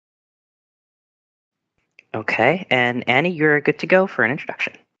Okay, and Annie, you're good to go for an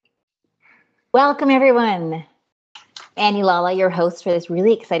introduction. Welcome, everyone. Annie Lalla, your host for this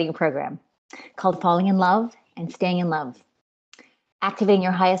really exciting program called Falling in Love and Staying in Love, activating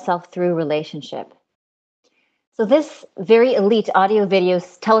your highest self through relationship. So this very elite audio video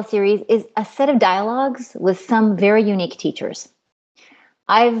teleseries is a set of dialogues with some very unique teachers.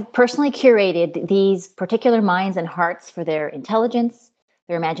 I've personally curated these particular minds and hearts for their intelligence,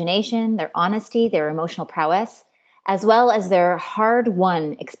 their imagination, their honesty, their emotional prowess, as well as their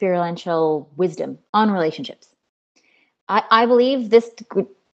hard-won experiential wisdom on relationships. I believe this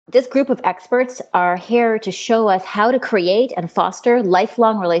group of experts are here to show us how to create and foster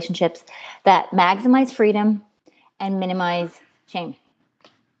lifelong relationships that maximize freedom and minimize shame.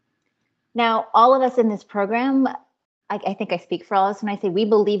 Now, all of us in this program, I think I speak for all of us when I say we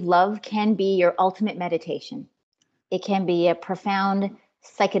believe love can be your ultimate meditation. It can be a profound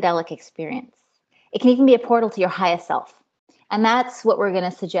psychedelic experience. It can even be a portal to your highest self. And that's what we're going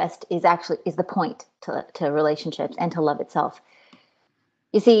to suggest is the point to relationships and to love itself.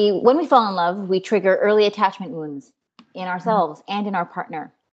 You see, when we fall in love, we trigger early attachment wounds in ourselves and in our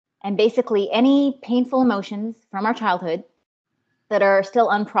partner. And basically any painful emotions from our childhood that are still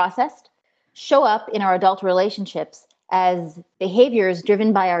unprocessed show up in our adult relationships as behaviors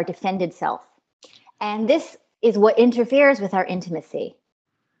driven by our defended self. And this is what interferes with our intimacy.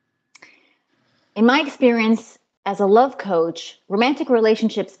 In my experience as a love coach, romantic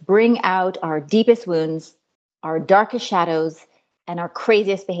relationships bring out our deepest wounds, our darkest shadows, and our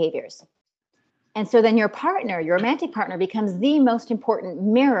craziest behaviors. And so then your partner, your romantic partner, becomes the most important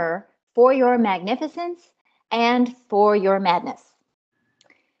mirror for your magnificence and for your madness.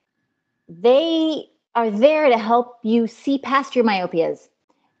 They are there to help you see past your myopias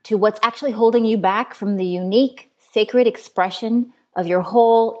to what's actually holding you back from the unique, sacred expression of your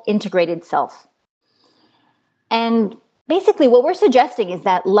whole integrated self. And basically what we're suggesting is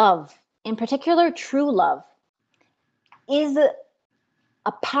that love, in particular true love, is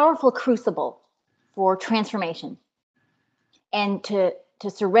a powerful crucible for transformation. And to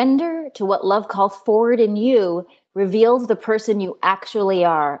surrender to what love calls forward in you reveals the person you actually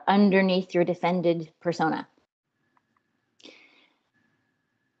are underneath your defended persona.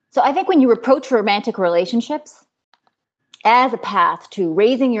 So I think when you approach romantic relationships as a path to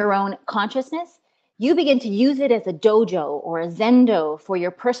raising your own consciousness, you begin to use it as a dojo or a zendo for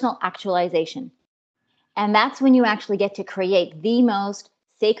your personal actualization. And that's when you actually get to create the most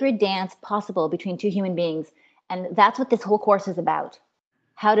sacred dance possible between two human beings. And that's what this whole course is about.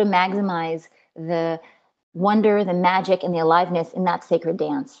 How to maximize the wonder, the magic, and the aliveness in that sacred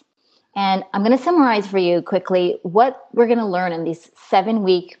dance. And I'm going to summarize for you quickly what we're going to learn in this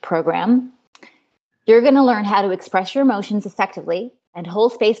 7-week program. You're going to learn how to express your emotions effectively and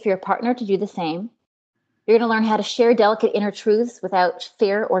hold space for your partner to do the same. You're going to learn how to share delicate inner truths without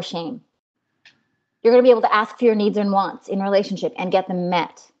fear or shame. You're going to be able to ask for your needs and wants in relationship and get them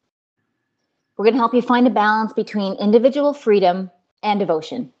met. We're going to help you find a balance between individual freedom and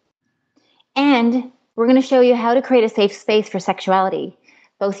devotion. And we're going to show you how to create a safe space for sexuality,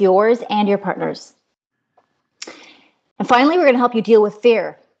 both yours and your partner's. And finally, we're going to help you deal with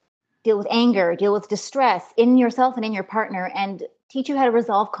fear, deal with anger, deal with distress in yourself and in your partner, and teach you how to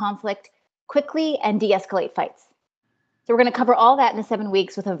resolve conflict quickly and de-escalate fights. So we're going to cover all that in the 7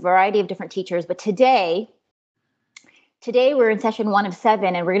 weeks with a variety of different teachers. But today we're in session 1 of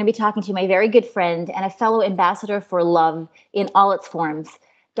 7, and we're going to be talking to my very good friend and a fellow ambassador for love in all its forms,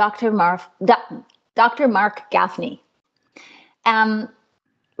 Dr. Mark Gaffney.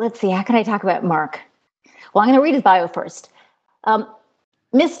 Let's see, how can I talk about Mark? Well, I'm going to read his bio first.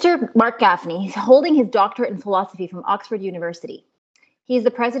 Mr. Mark Gaffney is holding his doctorate in philosophy from Oxford University. He is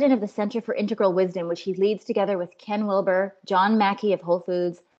the president of the Center for Integral Wisdom, which he leads together with Ken Wilber, John Mackey of Whole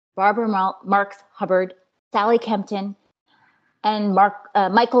Foods, Barbara Marks Hubbard, Sally Kempton, and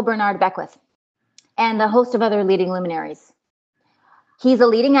Michael Bernard Beckwith, and a host of other leading luminaries. He's a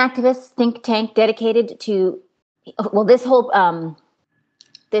leading activist think tank dedicated to,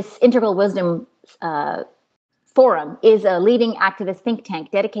 this Integral Wisdom Forum is a leading activist think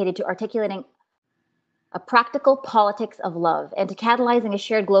tank dedicated to articulating a practical politics of love and to catalyzing a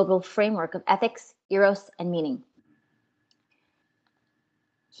shared global framework of ethics, eros, and meaning.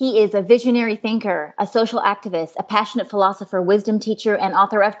 He is a visionary thinker, a social activist, a passionate philosopher, wisdom teacher, and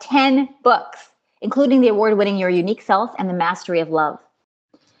author of 10 books, including the award-winning Your Unique Self and The Mastery of Love.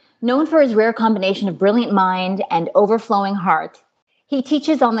 Known for his rare combination of brilliant mind and overflowing heart, he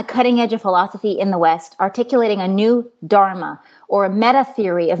teaches on the cutting edge of philosophy in the West, articulating a new dharma, or a meta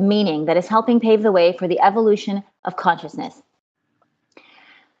theory of meaning that is helping pave the way for the evolution of consciousness.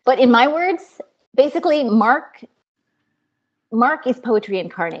 But in my words, Basically, Mark is poetry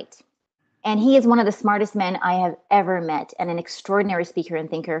incarnate. And he is one of the smartest men I have ever met and an extraordinary speaker and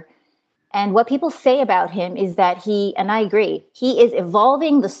thinker. And what people say about him is that he, and I agree, he is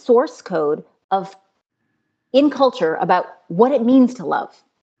evolving the source code in culture about what it means to love.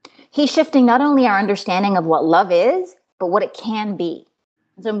 He's shifting not only our understanding of what love is, but what it can be.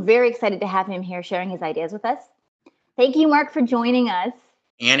 So I'm very excited to have him here sharing his ideas with us. Thank you, Mark, for joining us.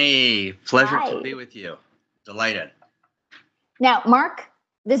 Annie, pleasure to be with you. Delighted. Now, Mark,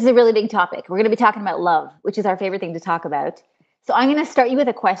 this is a really big topic. We're going to be talking about love, which is our favorite thing to talk about. So I'm going to start you with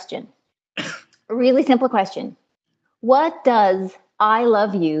a question. A really simple question. What does I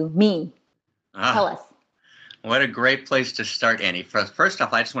love you mean? Tell us. What a great place to start, Annie. First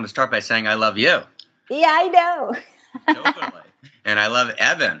off, I just want to start by saying I love you. Yeah, I know. Totally. And I love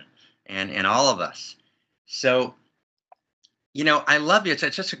Evan and all of us. So, I love you.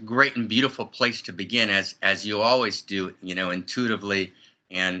 It's just a great and beautiful place to begin, as you always do, intuitively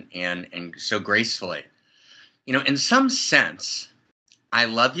and so gracefully. In some sense, I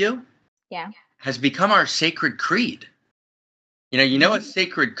love you has become our sacred creed. A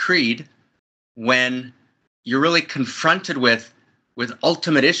sacred creed when you're really confronted with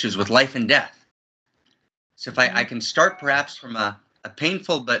ultimate issues, with life and death. So if I can start perhaps from a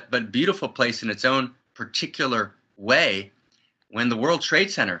painful but beautiful place in its own particular way, when the World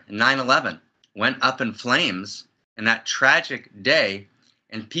Trade Center in 9/11 went up in flames in that tragic day,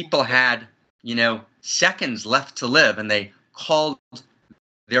 and people had, seconds left to live, and they called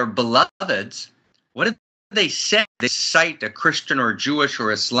their beloveds, what did they say? They cite a Christian or Jewish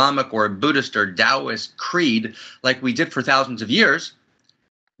or Islamic or a Buddhist or Taoist creed like we did for thousands of years.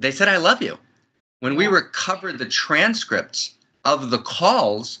 They said, I love you. When we recovered the transcripts of the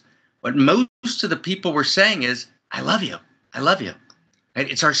calls, what most of the people were saying is, I love you. I love you.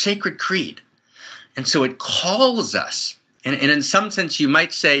 It's our sacred creed. And so it calls us. And in some sense, you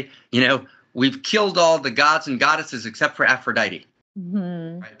might say, we've killed all the gods and goddesses except for Aphrodite,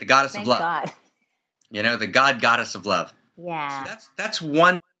 right? The goddess of love. God. The goddess of love. Yeah. So that's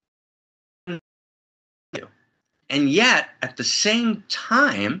one. And yet, at the same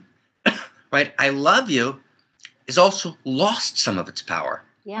time, right, I love you is also lost some of its power.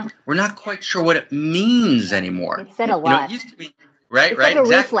 Yeah. We're not quite sure what it means anymore. It's said a lot. It used to be, right, it's right, like a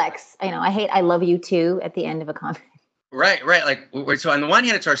exactly. reflex. I hate I love you too at the end of a comment. Right. So on the one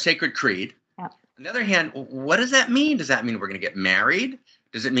hand, it's our sacred creed. Yeah. On the other hand, what does that mean? Does that mean we're going to get married?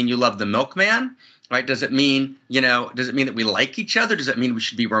 Does it mean you love the milkman? Right? Does it mean, that we like each other? Does it mean we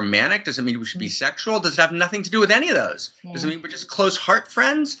should be romantic? Does it mean we should be sexual? Does it have nothing to do with any of those? Yeah. Does it mean we're just close heart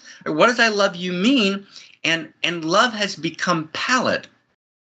friends? Or what does I love you mean? And love has become pallid,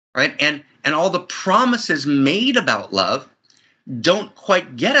 right? And all the promises made about love don't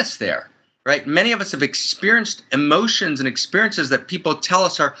quite get us there, right? Many of us have experienced emotions and experiences that people tell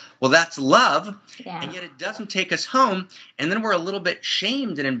us are, well, that's love, and yet it doesn't take us home. And then we're a little bit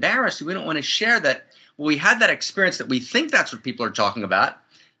shamed and embarrassed. We don't want to share that, well, we had that experience that we think that's what people are talking about,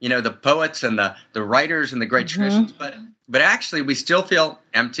 the poets and the writers and the great traditions, but actually we still feel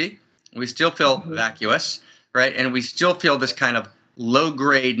empty. We still feel vacuous, right? And we still feel this kind of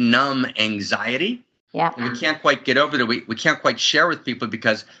low-grade, numb anxiety. Yeah. And we can't quite get over that. We can't quite share with people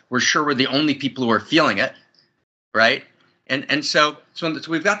because we're sure we're the only people who are feeling it, right? And so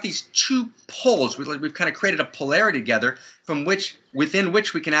we've got these two poles. We've kind of created a polarity together within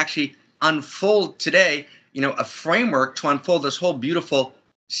which we can actually unfold today, a framework to unfold this whole beautiful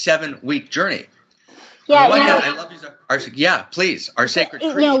 7-week journey. Yeah. I love you. Please. Our sacred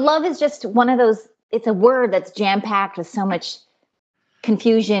creed. Love is just one of those, it's a word that's jam-packed with so much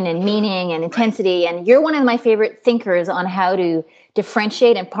confusion and meaning and intensity. And you're one of my favorite thinkers on how to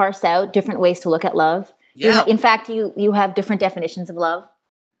differentiate and parse out different ways to look at love. Yeah. In fact, you have different definitions of love.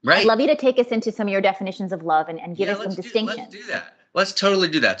 Right. I'd love you to take us into some of your definitions of love and give us some distinctions. Let's do that. Let's totally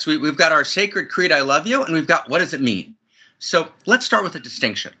do that. So we've got our sacred creed, I love you, and we've got what does it mean? So let's start with a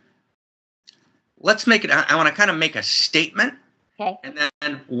distinction. Let's make it, I want to kind of make a statement. Okay. And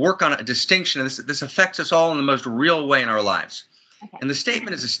then work on a distinction. This affects us all in the most real way in our lives. Okay. And the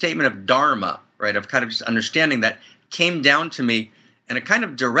statement is a statement of dharma, right? Of kind of just understanding that came down to me in a kind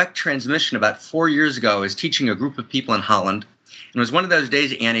of direct transmission about 4 years ago. I was teaching a group of people in Holland. And it was one of those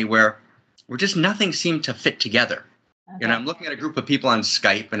days, Annie, where just nothing seemed to fit together. Okay. I'm looking at a group of people on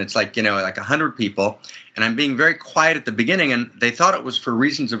Skype, and it's like 100 people. And I'm being very quiet at the beginning, and they thought it was for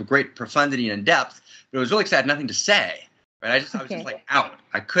reasons of great profundity and depth. But it was really because I had nothing to say. Right? I was just like out.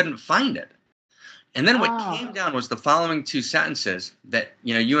 I couldn't find it. And then what came down was the following two sentences that,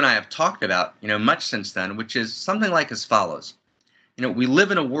 you and I have talked about, much since then, which is something like as follows. we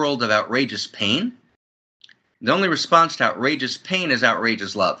live in a world of outrageous pain. The only response to outrageous pain is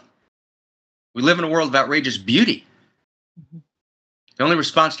outrageous love. We live in a world of outrageous beauty. The only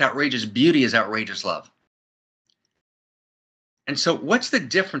response to outrageous beauty is outrageous love. And so what's the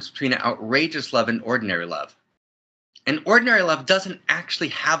difference between outrageous love and ordinary love? And ordinary love doesn't actually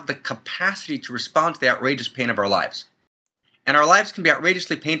have the capacity to respond to the outrageous pain of our lives. And our lives can be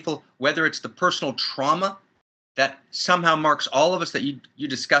outrageously painful, whether it's the personal trauma that somehow marks all of us that you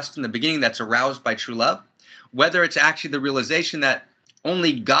discussed in the beginning that's aroused by true love, whether it's actually the realization that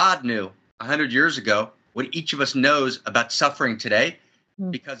only God knew 100 years ago what each of us knows about suffering today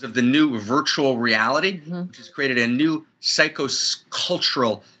because of the new virtual reality, which has created a new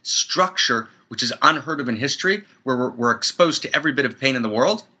psychocultural structure, which is unheard of in history, where we're exposed to every bit of pain in the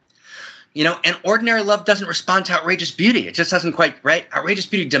world. And ordinary love doesn't respond to outrageous beauty. It just doesn't quite, right? Outrageous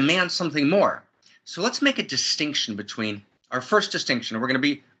beauty demands something more. So let's make a distinction between our first distinction. We're going to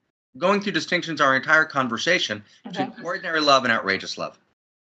be going through distinctions our entire conversation between ordinary love and outrageous love.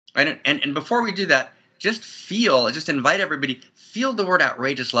 Right? And before we do that, just invite everybody, feel the word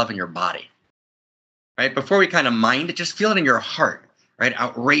outrageous love in your body. Right? Before we kind of mind it, just feel it in your heart. Right?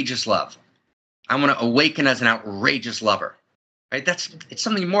 Outrageous love. I want to awaken as an outrageous lover. Right? It's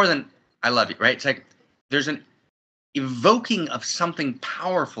something more than I love you. Right? It's like there's an evoking of something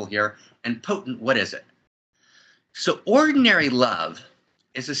powerful here and potent. What is it? So ordinary love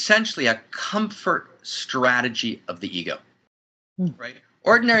is essentially a comfort strategy of the ego. Right?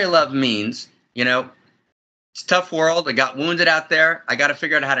 Ordinary love means, it's a tough world. I got wounded out there. I got to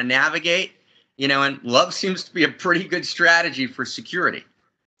figure out how to navigate, and love seems to be a pretty good strategy for security.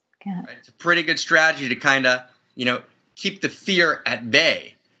 Right? It's a pretty good strategy to kind of, keep the fear at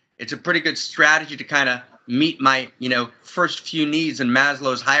bay. It's a pretty good strategy to kind of meet my, first few needs in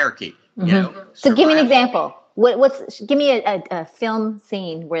Maslow's hierarchy. So give me an example. Give me a film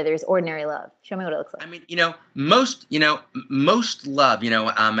scene where there's ordinary love. Show me what it looks like. I mean, most love,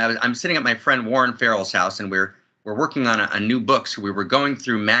 I'm sitting at my friend Warren Farrell's house, and we're working on a new book. So we were going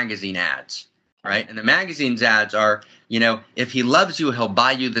through magazine ads, right? And the magazine's ads are, if he loves you, he'll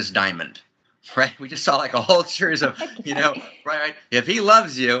buy you this diamond, right? We just saw like a whole series of, right? If he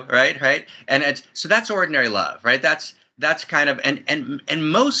loves you, right? And so that's ordinary love, right? That's kind of,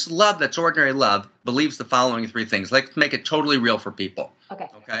 and most love that's ordinary love believes the following three things. Let's make it totally real for people.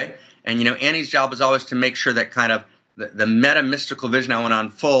 Okay. And, Annie's job is always to make sure that kind of the meta mystical vision I want to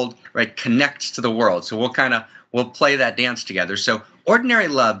unfold, right, connects to the world. So we'll play that dance together. So ordinary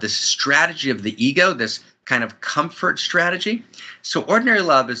love, this strategy of the ego, this kind of comfort strategy. So ordinary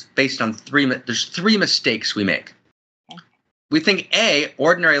love is based on there's three mistakes we make. We think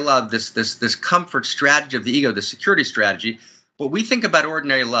ordinary love, this comfort strategy of the ego, the security strategy. What we think about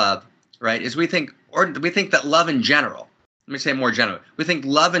ordinary love, right, is we think that love in general. Let me say it more general. We think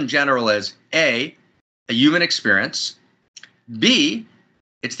love in general is a human experience. B,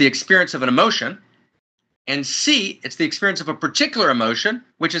 it's the experience of an emotion. And C, it's the experience of a particular emotion,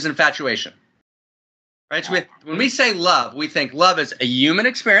 which is infatuation. Right? So when we say love, we think love is a human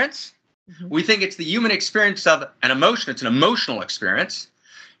experience. We think it's the human experience of an emotion. It's an emotional experience.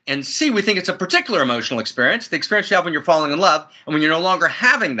 And C, we think it's a particular emotional experience, the experience you have when you're falling in love. And when you're no longer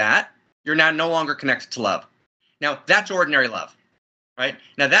having that, you're now no longer connected to love. Now, that's ordinary love, right?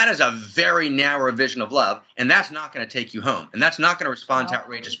 Now, that is a very narrow vision of love, and that's not going to take you home. And that's not going to respond to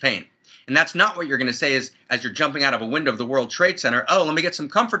outrageous pain. And that's not what you're going to say is, as you're jumping out of a window of the World Trade Center, oh, let me get some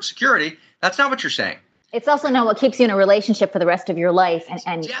comfort security. That's not what you're saying. It's also not what keeps you in a relationship for the rest of your life.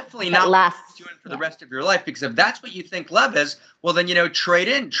 And definitely not what keeps you in for the rest of your life, because if that's what you think love is, well, then, trade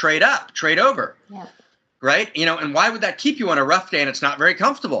in, trade up, trade over, right? And why would that keep you on a rough day and it's not very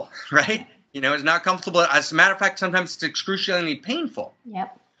comfortable, right? It's not comfortable. As a matter of fact, sometimes it's excruciatingly painful.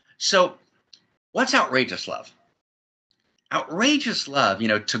 So what's outrageous love? Outrageous love,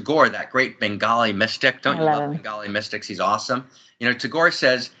 Tagore, that great Bengali mystic. Don't you love Bengali mystics? He's awesome. Tagore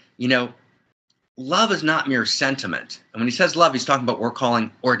says, love is not mere sentiment. And when he says love, he's talking about what we're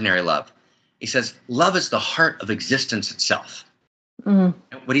calling ordinary love. He says love is the heart of existence itself. And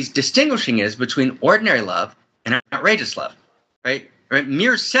what he's distinguishing is between ordinary love and outrageous love, right?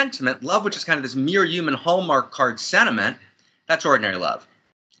 Mere sentiment, love, which is kind of this mere human Hallmark card sentiment, that's ordinary love.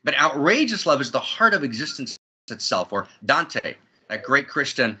 But outrageous love is the heart of existence itself. Or Dante, that great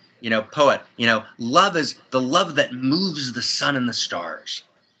Christian, poet, love is the love that moves the sun and the stars.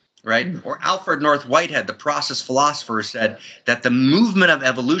 Right? Or Alfred North Whitehead, the process philosopher, said that the movement of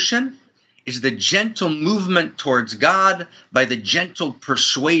evolution is the gentle movement towards God by the gentle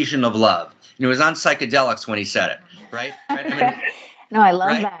persuasion of love. It was on psychedelics when he said it, right? No, I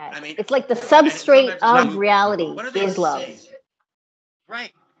love that. It's like the substrate of reality is love.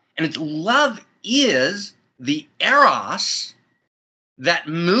 Right. And it's love is the eros that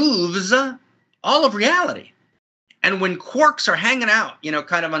moves all of reality. And when quarks are hanging out,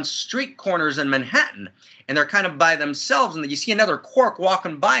 kind of on street corners in Manhattan, and they're kind of by themselves, and you see another quark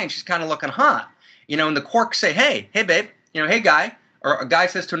walking by, and she's kind of looking hot, and the quarks say, hey, babe, hey, guy, or a guy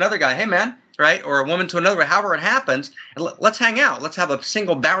says to another guy, hey, man, right, or a woman to another, however it happens, and let's hang out. Let's have a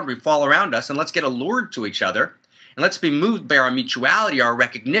single boundary fall around us, and let's get allured to each other, and let's be moved by our mutuality, our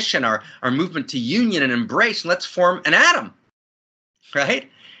recognition, our movement to union and embrace, and let's form an atom, right?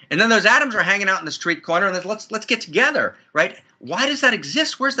 And then those atoms are hanging out in the street corner, and let's get together, right? Why does that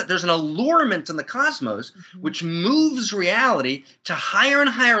exist? Where's that? There's an allurement in the cosmos which moves reality to higher and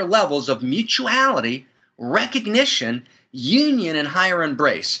higher levels of mutuality, recognition, union, and higher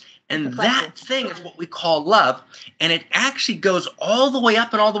embrace. And that thing is what we call love, and it actually goes all the way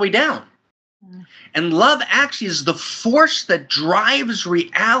up and all the way down. And love actually is the force that drives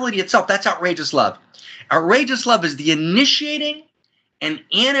reality itself. That's outrageous love. Outrageous love is the initiating and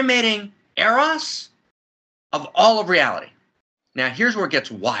animating eros of all of reality. Now, here's where it gets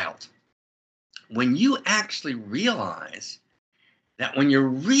wild. When you actually realize that when you're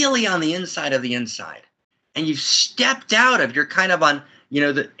really on the inside of the inside, and you've stepped out of, you're kind of on,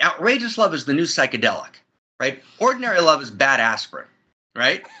 the outrageous love is the new psychedelic, right? Ordinary love is bad aspirin,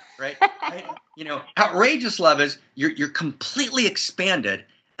 right? Right? Outrageous love is you're completely expanded,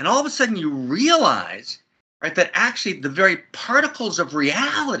 and all of a sudden you realize, right, that actually the very particles of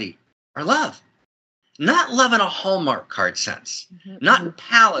reality are love. Not love in a Hallmark card sense, not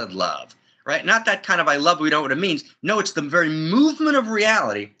pallid love, right? Not that kind of I love, we don't know what it means. No, it's the very movement of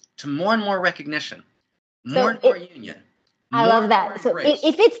reality to more and more recognition, more and more union. I love that. So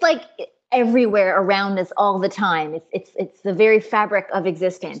if it's like everywhere around us all the time, it's the very fabric of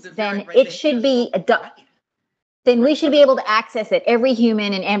existence, then it should be then we should be able to access it. Every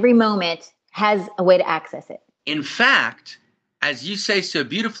human in every moment has a way to access it. In fact, as you say so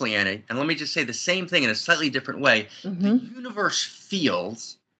beautifully, Annie, and let me just say the same thing in a slightly different way, the universe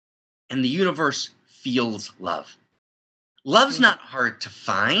feels, and the universe feels love. Love's not hard to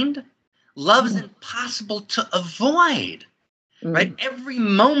find. Love's impossible to avoid, right? Every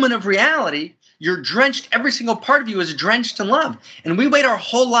moment of reality, you're drenched, every single part of you is drenched in love. And we wait our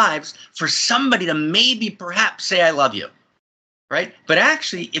whole lives for somebody to maybe perhaps say, I love you. Right? But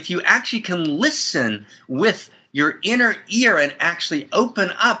actually, if you actually can listen with your inner ear and actually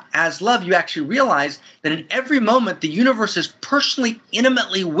open up as love, you actually realize that in every moment, the universe is personally,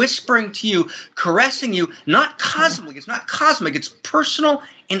 intimately whispering to you, caressing you, not cosmic. It's not cosmic. It's personal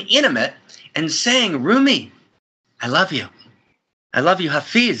and intimate, and saying, Rumi, I love you. I love you,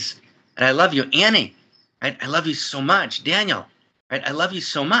 Hafiz. And I love you, Annie. Right? I love you so much, Daniel. Right? I love you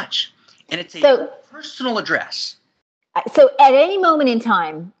so much. And it's a personal address. So at any moment in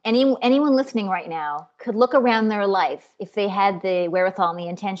time, anyone listening right now could look around their life if they had the wherewithal and the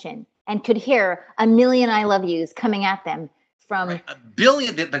intention, and could hear a million I love yous coming at them from a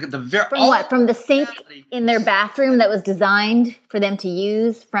billion. From what? From the sink in their bathroom that was designed for them to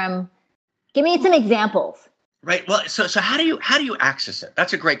use. Give me some examples. Right. Well, so how do you access it?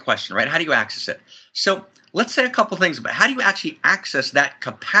 That's a great question, right? How do you access it? So let's say a couple things about how do you actually access that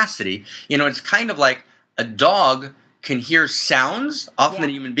capacity. It's kind of like a dog can hear sounds often that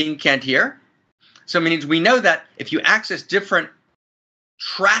a human being can't hear. So it means we know that if you access different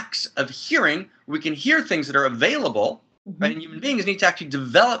tracks of hearing, we can hear things that are available, right? And human beings need to actually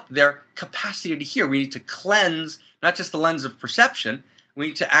develop their capacity to hear. We need to cleanse not just the lens of perception, we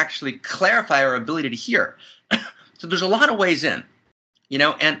need to actually clarify our ability to hear. So there's a lot of ways in,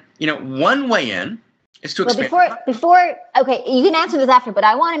 one way in is to expand. Okay, you can answer this after, but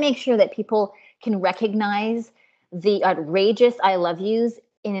I want to make sure that people can recognize the outrageous I love yous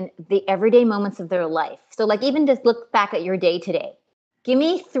in the everyday moments of their life. So like even just look back at your day today. Give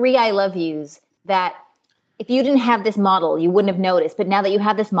me 3 I love yous that if you didn't have this model, you wouldn't have noticed. But now that you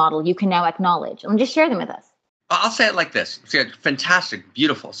have this model, you can now acknowledge. And just share them with us. I'll say it like this. See, fantastic,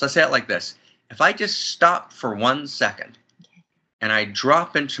 beautiful. So I'll say it like this. If I just stop for 1 second and I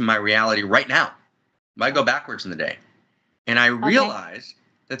drop into my reality right now, I go backwards in the day, and I realize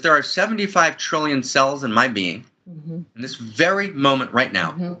that there are 75 trillion cells in my being in this very moment right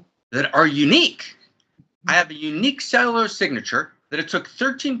now that are unique. I have a unique cellular signature that it took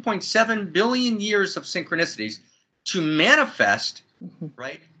 13.7 billion years of synchronicities to manifest,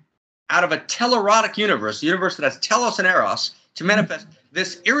 right, out of a telerotic universe, a universe that has telos and eros, to manifest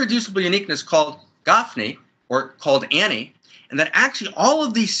this irreducible uniqueness called Gophni, or called Annie, and that actually all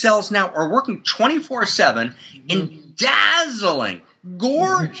of these cells now are working 24/7 in dazzling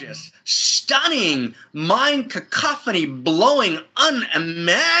gorgeous, stunning, mind cacophony, blowing,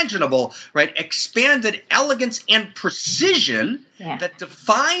 unimaginable, right? Expanded elegance and precision that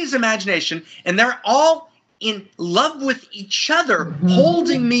defies imagination. And they're all in love with each other,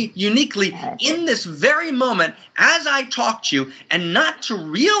 holding me uniquely in this very moment as I talk to you. And not to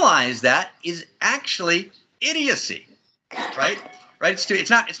realize that is actually idiocy, right? Right?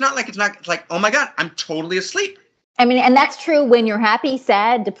 It's like, oh my God, I'm totally asleep. I mean, and that's true when you're happy,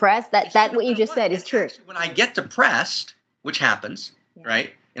 sad, depressed. That what you just said is true. Actually, when I get depressed, which happens,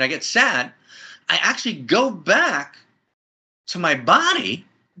 right? And I get sad, I actually go back to my body,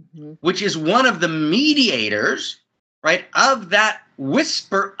 which is one of the mediators, right, of that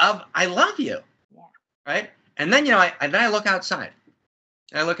whisper of "I love you," right? And then I look outside.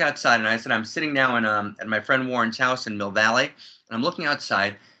 I look outside, and I said, I'm sitting now at my friend Warren's house in Mill Valley, and I'm looking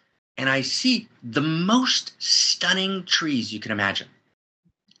outside, and I see the most stunning trees you can imagine,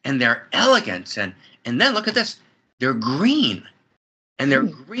 and they're elegant, and then look at this, they're green. And they're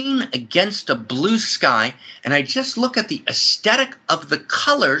green against a blue sky. And I just look at the aesthetic of the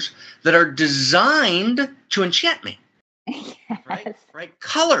colors that are designed to enchant me. Yes. Right?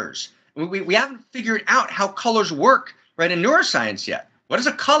 Colors. We haven't figured out how colors work, right, in neuroscience yet. What is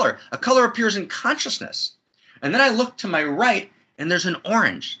a color? A color appears in consciousness. And then I look to my right, and there's an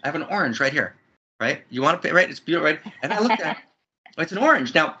orange. I have an orange right here, right? You want to pay, right? It's beautiful, right? And I look at it. It's an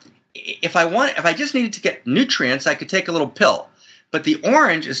orange. Now, if I just needed to get nutrients, I could take a little pill. But the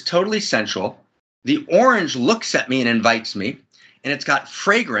orange is totally sensual. The orange looks at me and invites me, and it's got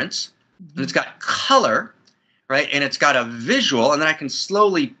fragrance, and it's got color, right? And it's got a visual, and then I can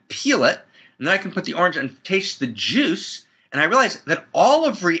slowly peel it, and then I can put the orange and taste the juice, and I realize that all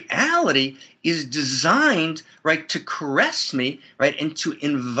of reality is designed, right, to caress me, right, and to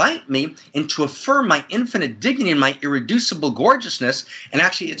invite me and to affirm my infinite dignity and my irreducible gorgeousness, and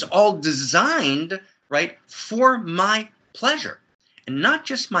actually it's all designed, right, for my pleasure. And not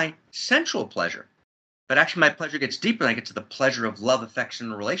just my sensual pleasure, but actually my pleasure gets deeper, and I get to the pleasure of love, affection,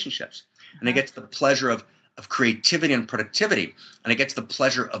 and relationships. And I get to the pleasure of creativity and productivity. And I get to the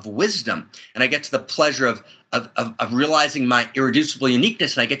pleasure of wisdom. And I get to the pleasure of realizing my irreducible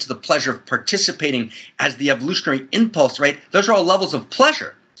uniqueness. And I get to the pleasure of participating as the evolutionary impulse, right? Those are all levels of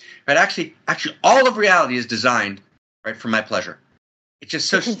pleasure, right? Actually, all of reality is designed, right, for my pleasure. It's just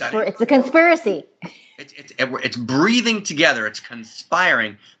so stunning. It's a conspiracy. It's breathing together. It's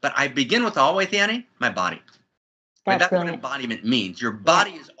conspiring. But I begin with always, Annie, my body. Right? That's what embodiment means. Your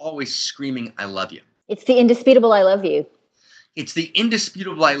body is always screaming, I love you. It's the indisputable I love you. It's the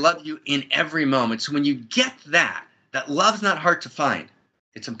indisputable I love you in every moment. So when you get that love's not hard to find.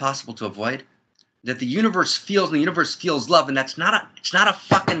 It's impossible to avoid. That the universe feels, and the universe feels love. And it's not a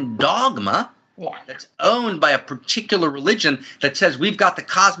fucking dogma. Yeah. That's owned by a particular religion that says we've got the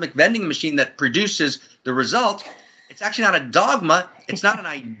cosmic vending machine that produces the result. It's actually not a dogma. It's not an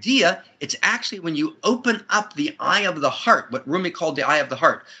idea. It's actually when you open up the eye of the heart, what Rumi called the eye of the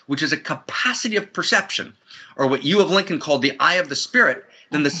heart, which is a capacity of perception, or what you of Lincoln called the eye of the spirit,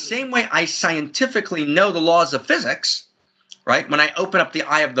 then the same way I scientifically know the laws of physics, right? When I open up the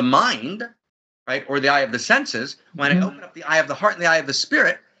eye of the mind, right, or the eye of the senses, when I open up the eye of the heart and the eye of the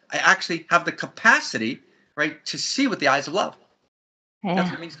spirit, I actually have the capacity, right, to see with the eyes of love. Yeah. That's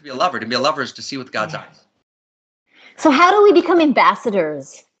what it means to be a lover. To be a lover is to see with God's eyes. So how do we become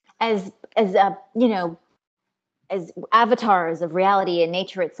ambassadors as avatars of reality and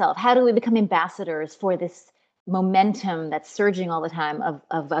nature itself? How do we become ambassadors for this momentum that's surging all the time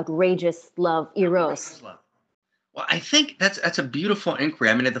of outrageous love, eros? Well, I think that's a beautiful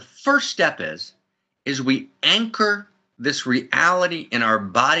inquiry. I mean, the first step is we anchor this reality in our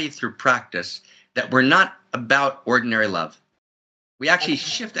body through practice that we're not about ordinary love. We actually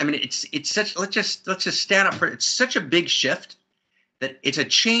shift. I mean, it's such. Let's just stand up for it. It's such a big shift that it's a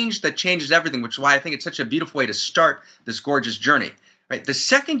change that changes everything. Which is why I think it's such a beautiful way to start this gorgeous journey. Right. The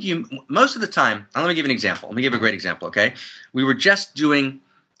second most of the time. Let me give you an example. Let me give a great example. Okay. We were just doing,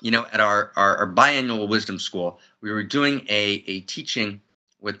 at our biannual wisdom school, we were doing a teaching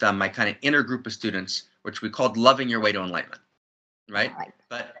with my kind of inner group of students, which we called Loving Your Way to Enlightenment, right?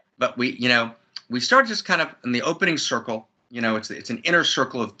 But we started just kind of in the opening circle. It's an inner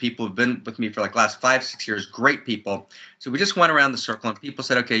circle of people who've been with me for like last 5-6 years, great people. So we just went around the circle, and people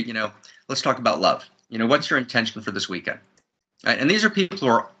said, okay, let's talk about love. What's your intention for this weekend? Right? And these are people who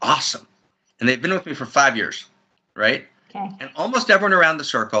are awesome, and they've been with me for 5 years, right? Okay. And almost everyone around the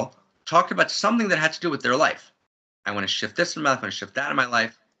circle talked about something that had to do with their life. I want to shift this in my life. I want to shift that in my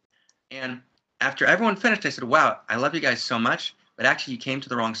life. And after everyone finished, I said, wow, I love you guys so much, but actually you came to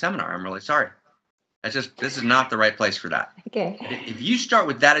the wrong seminar. I'm really sorry. This is not the right place for that. Okay. If you start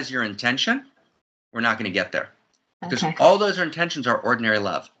with that as your intention, we're not going to get there. Because Okay. all those intentions are ordinary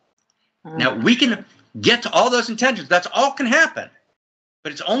love. Uh, Now, we can get to all those intentions. That's all can happen.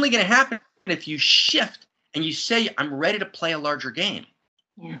 But it's only going to happen if you shift and you say, I'm ready to play a larger game.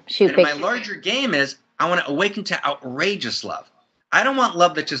 yeah. Shoot. And my larger game is I want to awaken to outrageous love. I don't want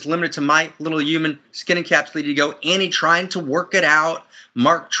love that's just limited to my little human skin encapsulated ego, Annie trying to work it out,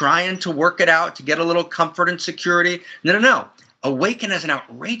 Mark trying to work it out to get a little comfort and security. No. Awaken as an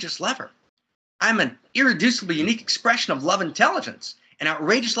outrageous lover. I'm an irreducibly unique expression of love intelligence. And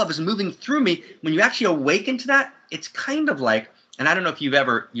outrageous love is moving through me. When you actually awaken to that, it's kind of like, and I don't know if you've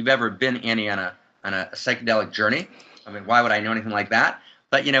ever been, Annie, on a psychedelic journey. I mean, why would I know anything like that?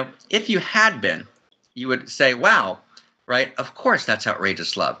 But if you had been, you would say, wow, right? Of course, that's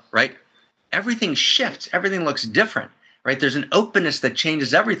outrageous love, right? Everything shifts. Everything looks different, right? There's an openness that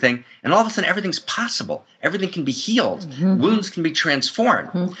changes everything. And all of a sudden, everything's possible. Everything can be healed. Mm-hmm. Wounds can be transformed.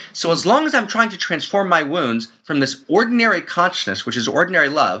 Mm-hmm. So as long as I'm trying to transform my wounds from this ordinary consciousness, which is ordinary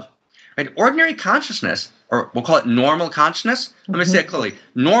love, right? Ordinary consciousness, or we'll call it normal consciousness. Let me say it clearly.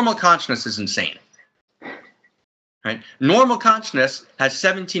 Normal consciousness is insane, right? Normal consciousness has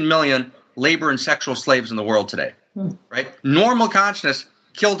 17 million labor and sexual slaves in the world today, right? Normal consciousness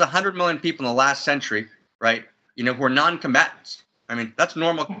killed 100 million people in the last century, right? Who are non-combatants. I mean, that's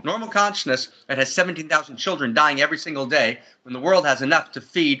normal consciousness that has 17,000 children dying every single day when the world has enough to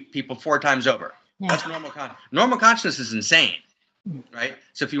feed people 4 times over. Yeah. That's normal consciousness. Normal consciousness is insane, right?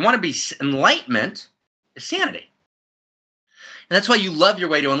 So if you want to be enlightenment, it's sanity. And that's why you love your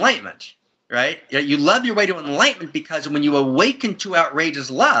way to enlightenment, right? You love your way to enlightenment because when you awaken to outrageous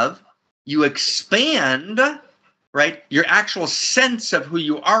love, you expand, right? Your actual sense of who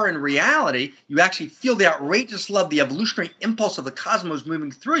you are in reality. You actually feel the outrageous love, the evolutionary impulse of the cosmos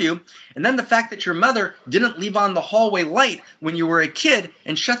moving through you. And then the fact that your mother didn't leave on the hallway light when you were a kid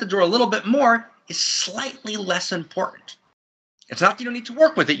and shut the door a little bit more is slightly less important. It's not that you don't need to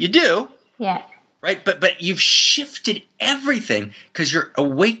work with it. You do. Yeah. Right? But you've shifted everything because you're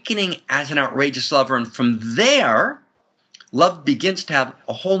awakening as an outrageous lover. And from there, love begins to have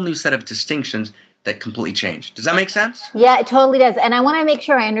a whole new set of distinctions that completely change. Does that make sense? Yeah, it totally does. And I want to make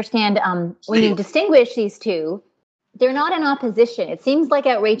sure I understand when you distinguish these two, they're not in opposition. It seems like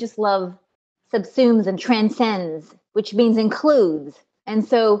outrageous love subsumes and transcends, which means includes. And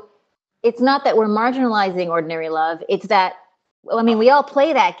so it's not that we're marginalizing ordinary love. It's that, we all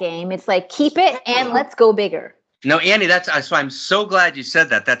play that game. It's like, keep it and let's go bigger. No, Annie, so I'm so glad you said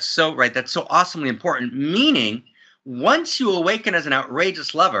that. That's so right. That's so awesomely important. Meaning, once you awaken as an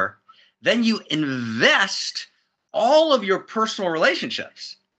outrageous lover, then you invest all of your personal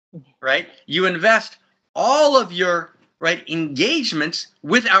relationships, right? You invest all of your engagements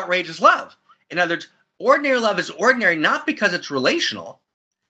with outrageous love. In other words, ordinary love is ordinary not because it's relational,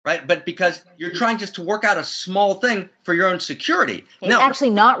 right? But because you're trying just to work out a small thing for your own security. It's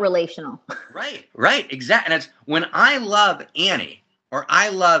actually not relational. Right, exactly. And it's when I love Annie or I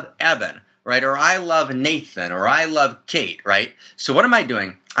love Evan, right? Or I love Nathan, or I love Kate, right? So what am I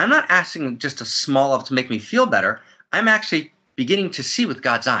doing? I'm not asking just a small love to make me feel better. I'm actually beginning to see with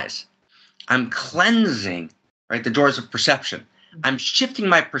God's eyes. I'm cleansing, right, the doors of perception. I'm shifting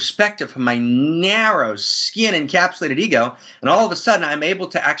my perspective from my narrow skin encapsulated ego, and all of a sudden I'm able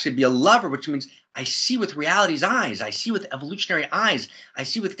to actually be a lover, which means I see with reality's eyes. I see with evolutionary eyes. I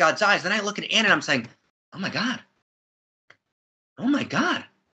see with God's eyes. Then I look at Anna and I'm saying, oh my God.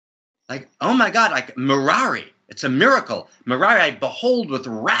 Like, oh my God, like Mirari. It's a miracle. Mirari, I behold with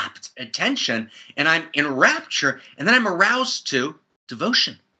rapt attention, and I'm in rapture, and then I'm aroused to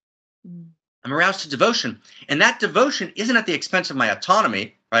devotion. I'm aroused to devotion. And that devotion isn't at the expense of my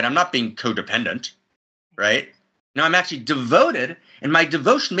autonomy, right? I'm not being codependent, right? No, I'm actually devoted, and my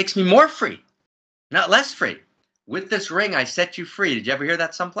devotion makes me more free, not less free. With this ring, I set you free. Did you ever hear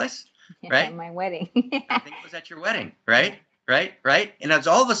that someplace? Yeah, right? At my wedding. I think it was at your wedding, right? Right? And as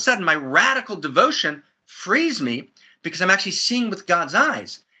all of a sudden, my radical devotion frees me because I'm actually seeing with God's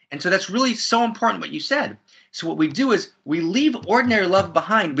eyes. And so that's really so important what you said. So what we do is we leave ordinary love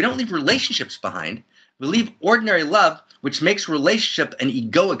behind. We don't leave relationships behind. We leave ordinary love, which makes relationship an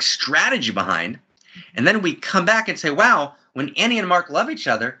egoic strategy behind. And then we come back and say, wow, when Annie and Mark love each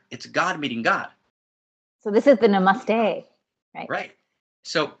other, it's God meeting God. So this is the namaste, right? Right.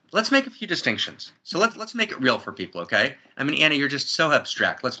 So let's make a few distinctions. So let's make it real for people, okay? I mean, Annie, you're just so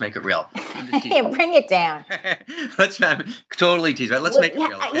abstract. Let's make it real. Hey, bring it down. Let's totally tease, right? Let's make it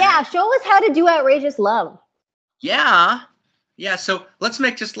real. Okay? Yeah, show us how to do outrageous love. Yeah. So let's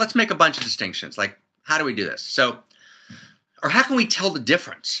make a bunch of distinctions. Like, how do we do this? So, or how can we tell the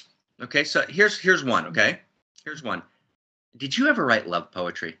difference? Okay, so here's one. Okay, here's one. Did you ever write love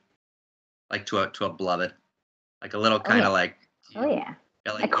poetry, like to a beloved, like a little kind of like? Oh yeah.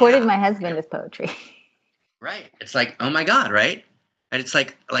 Like, I courted yeah, my husband with poetry. right. It's like, oh my God, right? And it's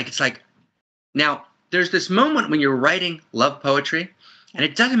like it's like now there's this moment when you're writing love poetry, and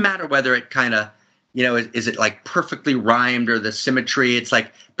it doesn't matter whether it kind of, is it like perfectly rhymed or the symmetry. It's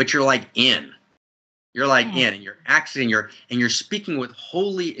like, but you're like in. You're like in, and you're accenting, and you're speaking with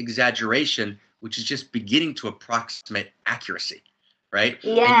holy exaggeration, which is just beginning to approximate accuracy, right?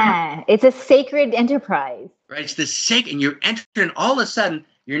 Yeah, it's a sacred enterprise. Right, it's this sacred, and you're entering. All of a sudden,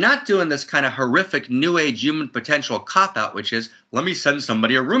 you're not doing this kind of horrific New Age human potential cop out, which is let me send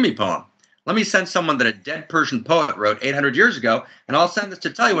somebody a Rumi poem. Let me send someone that a dead Persian poet wrote 800 years ago, and I'll send this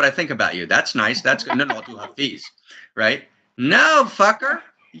to tell you what I think about you. That's nice. That's good. No, I'll do Hafiz, right? No, fucker,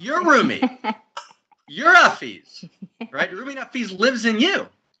 you're Rumi. You're Hafiz, right? Rumi Hafiz lives in you.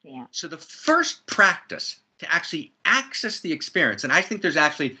 Yeah. So the first practice to actually access the experience, and I think there's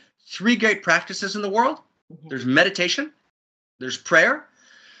actually 3 great practices in the world. Mm-hmm. There's meditation, there's prayer,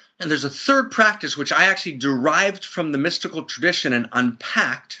 and there's a third practice which I actually derived from the mystical tradition and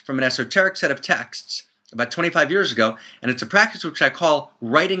unpacked from an esoteric set of texts about 25 years ago. And it's a practice which I call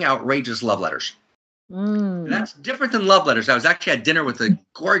writing outrageous love letters. And that's different than love letters. I was actually at dinner with a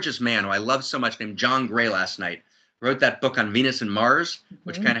gorgeous man who I love so much named John Gray last night. Wrote that book on Venus and Mars,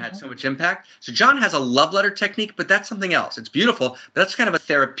 which kind of had so much impact. So John has a love letter technique, but that's something else. It's beautiful, but that's kind of a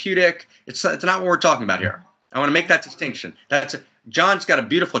therapeutic. It's not what we're talking about here. I want to make that distinction. John's got a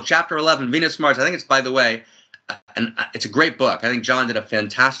beautiful chapter 11, Venus Mars. I think it's, by the way, and it's a great book. I think John did a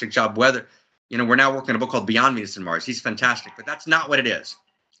fantastic job. We're now working on a book called Beyond Venus and Mars. He's fantastic, but that's not what it is.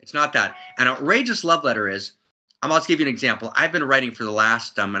 It's not that. An outrageous love letter is, I'll give you an example. I've been writing for the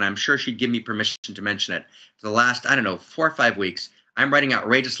last, and I'm sure she'd give me permission to mention it, for the last, 4 or 5 weeks. I'm writing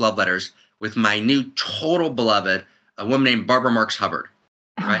outrageous love letters with my new total beloved, a woman named Barbara Marks Hubbard.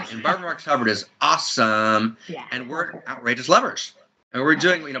 Right? And Barbara Marks Hubbard is awesome. Yeah. And we're outrageous lovers. And we're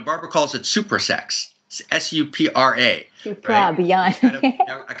doing, Barbara calls it supra sex. SUPRA. Supra, right? beyond.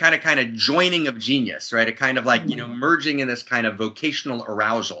 A kind of joining of genius, right? A kind of like, merging in this kind of vocational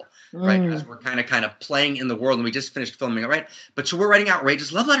arousal, right? As we're kind of playing in the world, and we just finished filming it, right? But so we're writing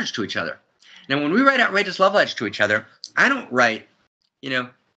outrageous love letters to each other. Now, when we write outrageous love letters to each other, I don't write,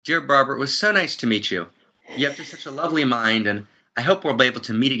 dear Barbara, it was so nice to meet you. You have just such a lovely mind, and I hope we'll be able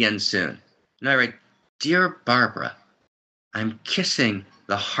to meet again soon. And I write, dear Barbara, I'm kissing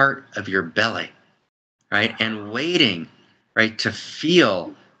the heart of your belly. Right, and waiting, right, to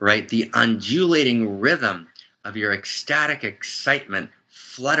feel, right, the undulating rhythm of your ecstatic excitement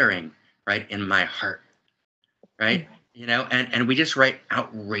fluttering, right, in my heart, right, and we just write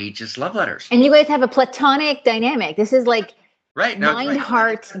outrageous love letters. And you guys have a platonic dynamic. This is like mind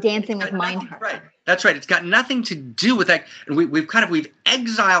heart dancing with mind heart. Right, that's right. It's got nothing to do with that, and we've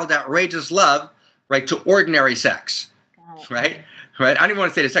exiled outrageous love, right, to ordinary sex, right. Right, I don't even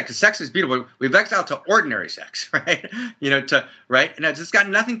want to say to sex, because sex is beautiful. We've exiled to ordinary sex, right? Right, and it's got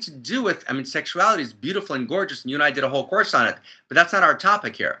nothing to do with. Sexuality is beautiful and gorgeous, and you and I did a whole course on it. But that's not our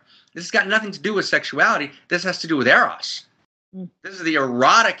topic here. This has got nothing to do with sexuality. This has to do with eros. This is the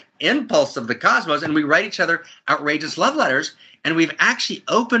erotic impulse of the cosmos, and we write each other outrageous love letters, and we've actually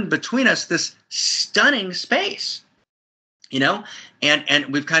opened between us this stunning space. And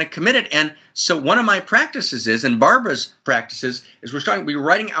we've kind of committed. And so one of my practices is, and Barbara's practices is, we're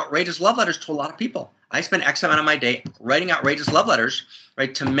writing outrageous love letters to a lot of people. I spend X amount of my day writing outrageous love letters,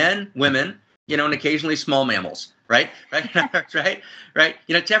 right, to men, women, and occasionally small mammals, right, right,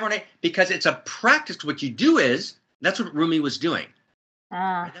 to everyone, because it's a practice. What you do is, that's what Rumi was doing.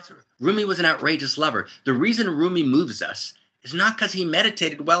 Right? Rumi was an outrageous lover. The reason Rumi moves us is not because he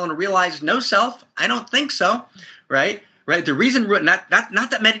meditated well and realized no self. I don't think so, right? Right. The reason, not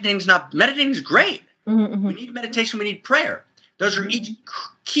that meditating is great. Mm-hmm. We need meditation. We need prayer. Those are each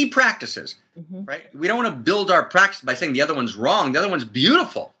key practices, right? We don't want to build our practice by saying the other one's wrong. The other one's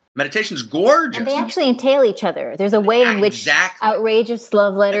beautiful. Meditation's gorgeous. And they actually entail each other. There's a way in which outrageous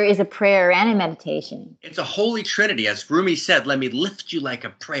love letter is a prayer and a meditation. It's a holy trinity. As Rumi said, let me lift you like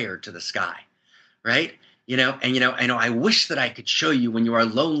a prayer to the sky, right? I wish that I could show you when you are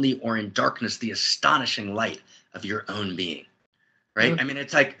lonely or in darkness the astonishing light of your own being, right?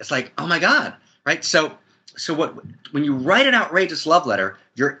 It's like, oh my God, right? So when you write an outrageous love letter,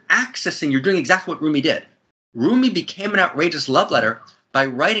 you're doing exactly what Rumi did. Rumi became an outrageous love letter by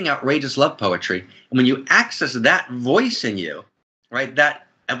writing outrageous love poetry. And when you access that voice in you, right, that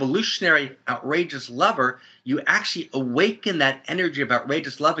evolutionary outrageous lover, you actually awaken that energy of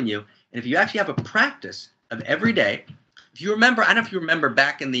outrageous love in you. And if you actually have a practice of every day if you remember, I don't know if you remember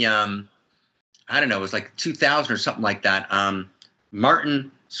back in the, I don't know, it was like 2000 or something like that.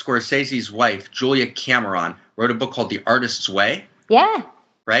 Martin Scorsese's wife, Julia Cameron, wrote a book called The Artist's Way. Yeah.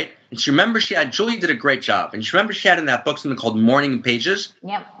 Right? And Julia did a great job. And she had in that book something called Morning Pages.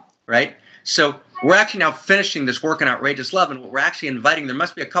 Yep. Right? So we're actually now finishing this work on outrageous love. And what we're actually inviting, there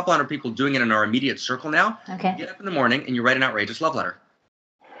must be a couple hundred people doing it in our immediate circle now. Okay. You get up in the morning and you write an outrageous love letter.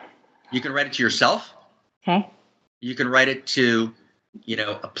 You can write it to yourself. Okay. You can write it to,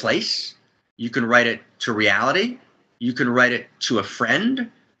 a place. You can write it to reality. You can write it to a friend.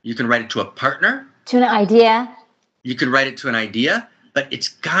 You can write it to a partner. To an idea. You can write it to an idea, but it's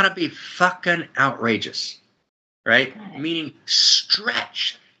got to be fucking outrageous, right? Meaning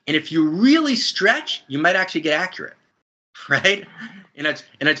stretch. And if you really stretch, you might actually get accurate, right?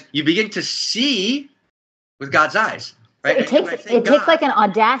 And you begin to see with God's eyes, right? So it takes like an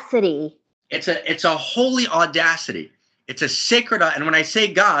audacity. It's a holy audacity. It's a sacred, and when I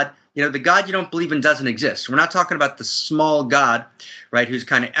say God, the God you don't believe in doesn't exist. We're not talking about the small God, right, who's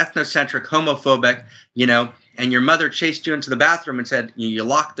kind of ethnocentric, homophobic, and your mother chased you into the bathroom and said, you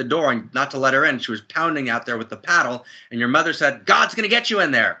locked the door and not to let her in. She was pounding out there with the paddle, and your mother said, God's going to get you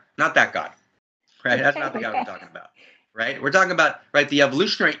in there. Not that God, right? That's not the God we're talking about, right? We're talking about, right, the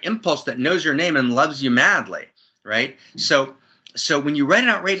evolutionary impulse that knows your name and loves you madly, right? So when you write an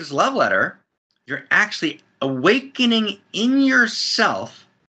outrageous love letter, you're actually awakening in yourself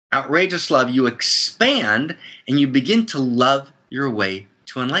outrageous love. You expand and you begin to love your way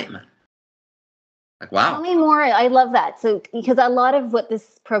to enlightenment. Like, wow. Tell me more. I love that. So, because a lot of what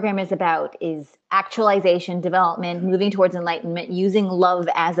this program is about is actualization, development, moving towards enlightenment, using love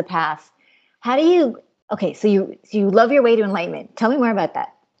as a path. How do you, so you love your way to enlightenment. Tell me more about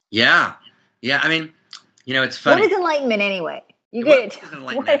that. Yeah. I mean, it's funny. What is enlightenment anyway? What is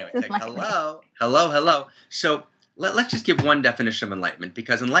enlightenment anyway? Like, hello. So let's just give one definition of enlightenment,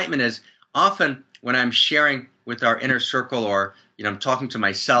 because enlightenment is often when I'm sharing with our inner circle, or, I'm talking to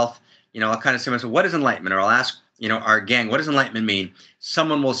myself, I'll kind of say to myself, what is enlightenment? Or I'll ask, our gang, what does enlightenment mean?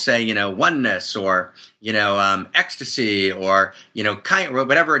 Someone will say, oneness, or, ecstasy, or, kind,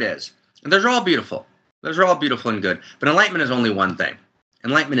 whatever it is. And those are all beautiful. Those are all beautiful and good. But enlightenment is only one thing.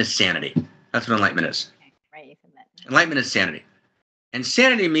 Enlightenment is sanity. That's what enlightenment is. Okay, right, you said that. Enlightenment is sanity. And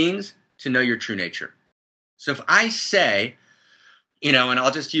sanity means to know your true nature. So if I say, and I'll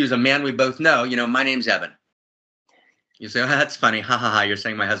just use a man we both know, my name's Evan. You say, oh, that's funny. Ha ha ha. You're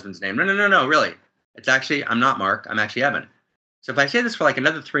saying my husband's name. No, really. It's actually, I'm not Mark. I'm actually Evan. So if I say this for like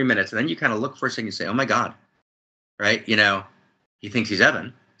another 3 minutes, and then you kind of look for a second and say, oh my God, right? He thinks he's Evan.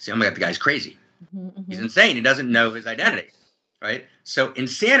 You say, oh my God, the guy's crazy. Mm-hmm. He's insane. He doesn't know his identity, right? So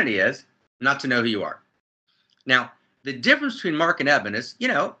insanity is not to know who you are. Now, the difference between Mark and Evan is,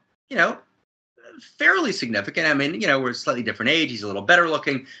 fairly significant. I mean, we're a slightly different age. He's a little better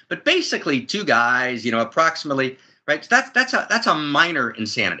looking, but basically two guys, approximately, right? So that's a minor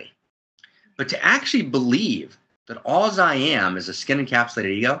insanity. But to actually believe that all I am is a skin encapsulated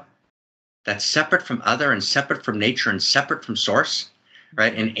ego that's separate from other and separate from nature and separate from source,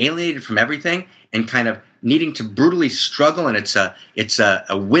 right? And alienated from everything and kind of needing to brutally struggle, and it's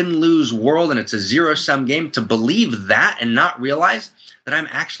a win-lose world, and it's a zero-sum game. To believe that and not realize that I'm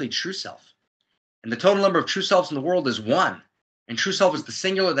actually true self. And the total number of true selves in the world is one. And true self is the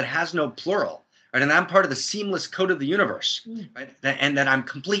singular that has no plural. Right? And I'm part of the seamless code of the universe. Right? And that I'm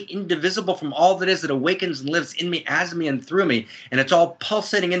complete, indivisible from all that is, that awakens and lives in me, as me, and through me. And it's all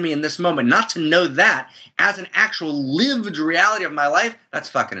pulsating in me in this moment. Not to know that as an actual lived reality of my life, that's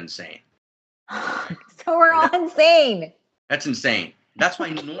fucking insane. So we're all insane. That's insane. That's why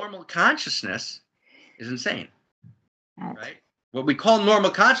normal consciousness is insane. Right? What we call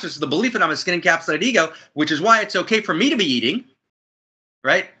normal consciousness is the belief that I'm a skin encapsulated ego, which is why it's okay for me to be eating,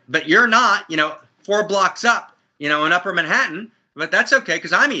 right? But you're not, 4 blocks up, in Upper Manhattan, but that's okay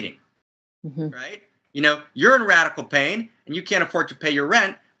because I'm eating, right? You're in radical pain and you can't afford to pay your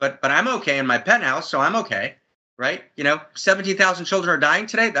rent, but I'm okay in my penthouse, so I'm okay, right? 17,000 children are dying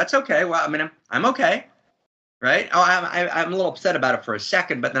today. That's okay. Well, I mean, I'm okay, right? Oh, I'm a little upset about it for a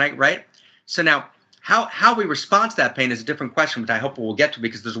second, but then right? So now, how we respond to that pain is a different question, which I hope we'll get to,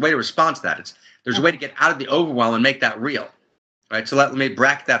 because there's a way to respond to that. There's a way to get out of the overwhelm and make that real, right? So let me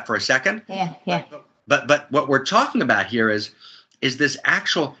bracket that for a second. Yeah. But what we're talking about here is this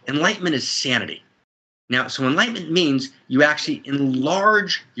actual enlightenment is sanity. Now, so enlightenment means you actually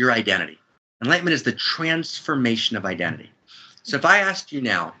enlarge your identity. Enlightenment is the transformation of identity. So if I asked you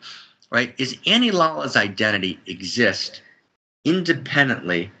now, right, is Annie Lalla's identity exist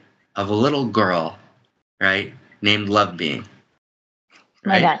independently of a little girl, right, named Love Being?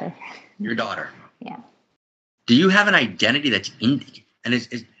 Right? My daughter. Your daughter. Yeah. Do you have an identity that's in? And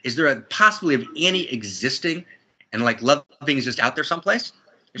is there a possibility of Annie existing, and like love being is just out there someplace?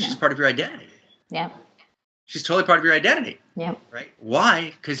 It's just part of your identity. Yeah. She's totally part of your identity. Yeah. Right?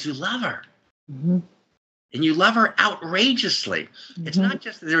 Why? Because you love her. Mm-hmm. And you love her outrageously. Mm-hmm. It's not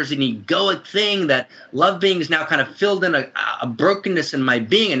just that there's an egoic thing that love being is now kind of filled in a brokenness in my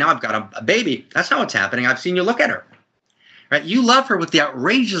being, and now I've got a baby. That's not what's happening. I've seen you look at her. Right? You love her with the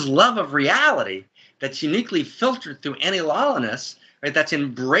outrageous love of reality that's uniquely filtered through Annie Lalla-ness, right? That's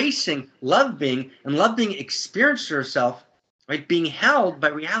embracing love being, and love being experienced herself, right? Being held by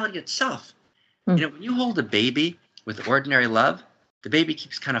reality itself. Mm. You know, when you hold a baby with ordinary love, the baby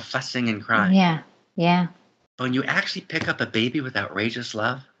keeps kind of fussing and crying. Yeah. Yeah. But when you actually pick up a baby with outrageous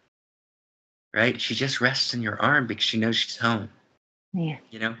love, right? She just rests in your arm because she knows she's home. Yeah.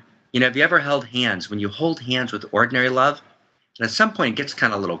 You know, have you ever held hands? When you hold hands with ordinary love, and at some point it gets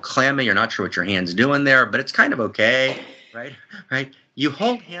kind of a little clammy. You're not sure what your hand's doing there, but it's kind of okay, right? Right? You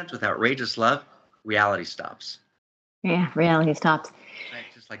hold hands with outrageous love, reality stops. Yeah, reality stops. Right?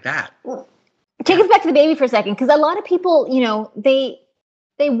 Just like that. Take us back to the baby for a second, because a lot of people, you know, they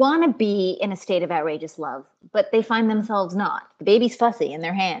want to be in a state of outrageous love, but they find themselves not. The baby's fussy in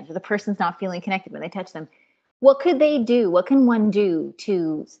their hands, or the person's not feeling connected when they touch them. What could they do? What can one do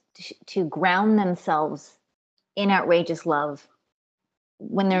to ground themselves in outrageous love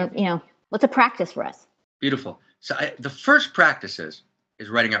when they're, you know, what's a practice for us? Beautiful. So the first practice is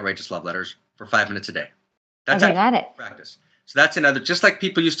writing outrageous love letters for 5 minutes a day. That's okay, got it. Practice. So that's another, just like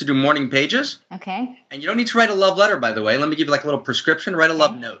people used to do morning pages. Okay. And you don't need to write a love letter, by the way. Let me give you like a little prescription. Write a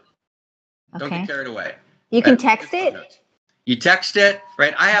love note. Don't get carried away. You can text it? You text it,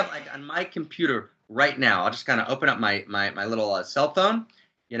 right? I have like on my computer right now, I'll just kind of open up my little cell phone,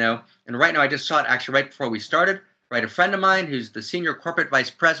 you know, and right now I just saw it actually right before we started. Right, a friend of mine who's the senior corporate vice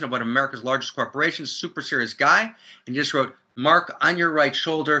president of one of America's largest corporations, super serious guy, and he just wrote, "Mark on your right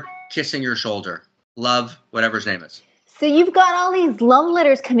shoulder, kissing your shoulder. Love," whatever his name is. So you've got all these love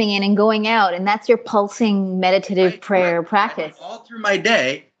letters coming in and going out, and that's your pulsing meditative prayer practice. All through my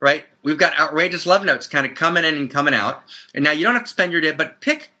day, right, we've got outrageous love notes kind of coming in and coming out. And now you don't have to spend your day, but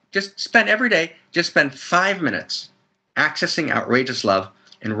spend every day, just spend 5 minutes accessing outrageous love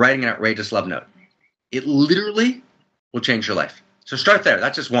and writing an outrageous love note. It literally will change your life. So start there.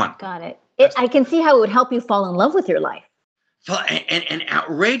 That's just one. Got it. I can see how it would help you fall in love with your life. And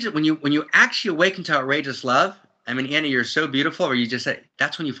outrageous, when you actually awaken to outrageous love, I mean, Annie, you're so beautiful, or you just say,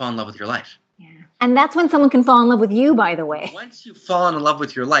 that's when you fall in love with your life. Yeah. And that's when someone can fall in love with you, by the way. Once you fall in love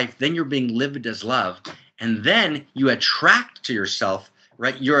with your life, then you're being lived as love. And then you attract to yourself,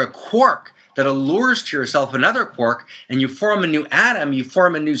 right? You're a quark that allures to yourself another quark, and you form a new atom, you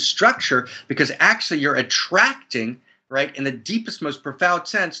form a new structure, because actually you're attracting, right, in the deepest, most profound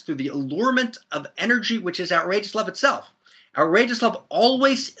sense, through the allurement of energy, which is outrageous love itself. Outrageous love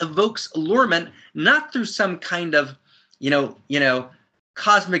always evokes allurement, not through some kind of, you know,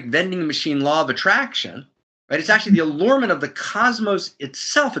 cosmic vending machine law of attraction, right? It's actually the allurement of the cosmos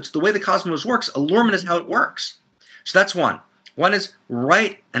itself. It's the way the cosmos works. Allurement is how it works. So that's one. One is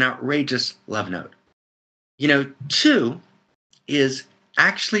write an outrageous love note. You know, two is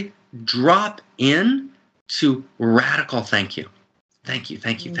actually drop in to radical thank you. Thank you,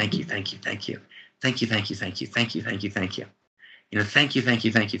 thank you, thank you, thank you, thank you. Thank you, thank you, thank you, thank you, thank you, thank you. You know, thank you, thank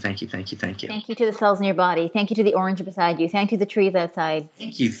you, thank you, thank you, thank you, thank you. Thank you to the cells in your body. Thank you to the orange beside you. Thank you to the trees outside.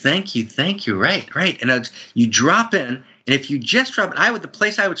 Thank you, thank you, thank you. Right. And you drop in, and if you just drop in, the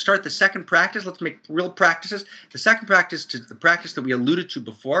place I would start the second practice, let's make real practices. The second practice to the practice that we alluded to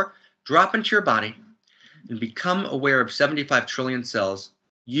before, drop into your body and become aware of 75 trillion cells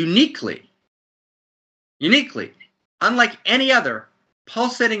uniquely, unlike any other,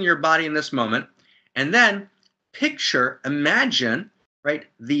 pulsating your body in this moment. And then imagine, right,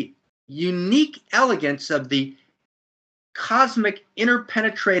 the unique elegance of the cosmic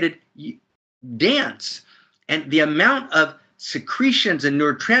interpenetrated dance and the amount of secretions and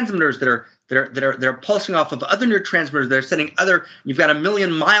neurotransmitters that are pulsing off of other neurotransmitters that are sending you've got 1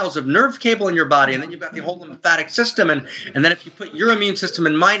 million miles of nerve cable in your body, and then you've got the whole lymphatic system, and then if you put your immune system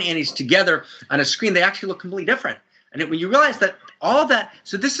and mine, Annie's, together on a screen, they actually look completely different. And when you realize that all that,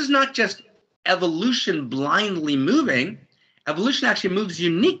 so this is not just evolution blindly moving. Evolution actually moves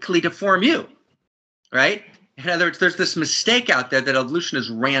uniquely to form you, right? In other words, there's this mistake out there that evolution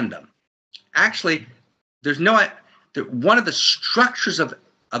is random. Actually, one of the structures of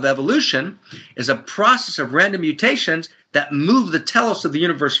evolution is a process of random mutations that move the telos of the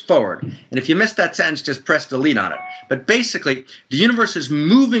universe forward. And if you missed that sentence, just press delete on it. But basically, the universe is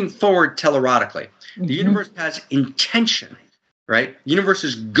moving forward telerotically. The universe has intention, right? The universe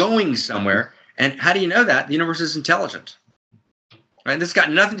is going somewhere, And how do you know that? The universe is intelligent. Right? This has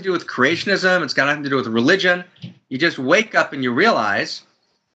got nothing to do with creationism. It's got nothing to do with religion. You just wake up and you realize,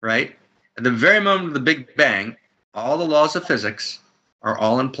 right, at the very moment of the Big Bang, all the laws of physics are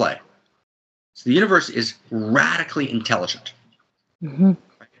all in play. So the universe is radically intelligent. Mm-hmm.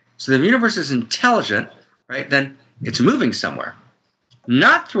 So the universe is intelligent, right? Then it's moving somewhere.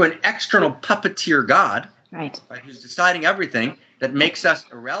 Not through an external puppeteer God, Right. who's deciding everything that makes us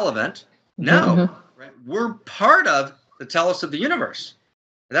irrelevant. Mm-hmm. No, right? We're part of the telos of the universe.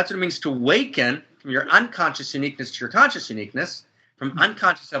 And that's what it means to awaken from your unconscious uniqueness to your conscious uniqueness, from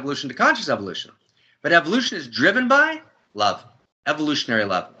unconscious evolution to conscious evolution. But evolution is driven by love, evolutionary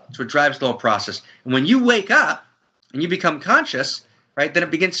love. It's what drives the whole process. And when you wake up and you become conscious, right, then it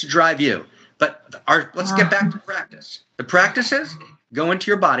begins to drive you. But let's get back to practice. The practice is go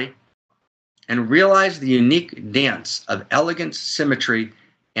into your body and realize the unique dance of elegance, symmetry,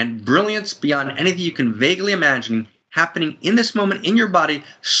 and brilliance beyond anything you can vaguely imagine happening in this moment in your body,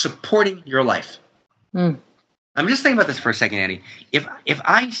 supporting your life. I'm just thinking about this for a second, Annie. If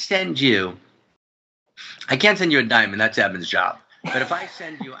I send you, I can't send you a diamond, that's Evan's job. But if I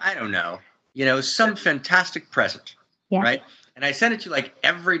send you, I don't know, some fantastic present, right? And I send it to you like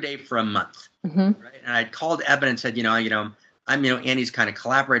every day for a month, right? And I called Evan and said, I'm Annie's kind of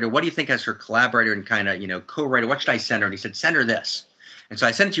collaborator. What do you think as her collaborator and kind of, co-writer? What should I send her? And he said, send her this. And so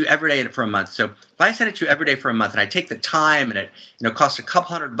I send it to you every day for a month. So if I send it to you every day for a month and I take the time and it, costs a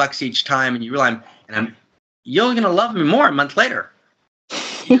couple $100 each time, and you realize you're going to love me more a month later.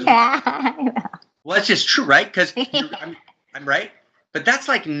 Yeah. Well, it's just true, right? Because I'm right. But that's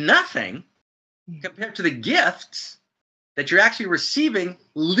like nothing compared to the gifts that you're actually receiving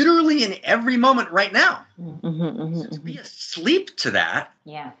literally in every moment right now. So to be asleep to that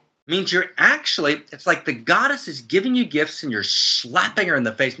means you're actually, it's like the goddess is giving you gifts and you're slapping her in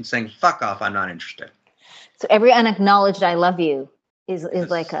the face and saying, fuck off, I'm not interested. So every unacknowledged I love you is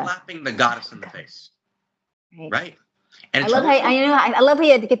like slapping the goddess in the face. Right? And I love how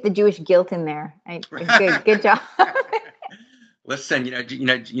you had to get the Jewish guilt in there. Good job. Listen,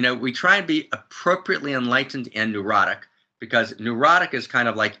 we try and be appropriately enlightened and neurotic, because neurotic is kind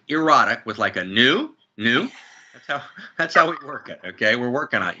of like erotic with like a new. That's how we work it. Okay, we're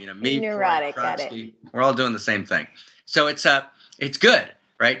working on it. Me, neurotic, got it. We're all doing the same thing. So it's good,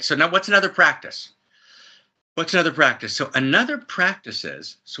 right? So now, what's another practice? So another practice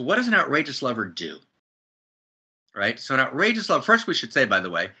is, so what does an outrageous lover do? Right? So an outrageous lover, first we should say, by the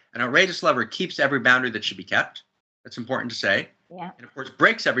way, an outrageous lover keeps every boundary that should be kept. That's important to say. Yeah. And of course,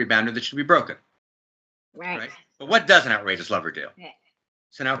 breaks every boundary that should be broken. Right? But what does an outrageous lover do? Yeah.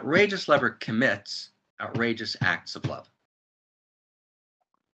 So an outrageous lover commits outrageous acts of love.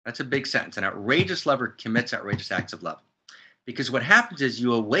 That's a big sentence. An outrageous lover commits outrageous acts of love. Because what happens is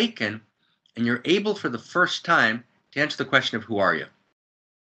you awaken and you're able for the first time to answer the question of who are you?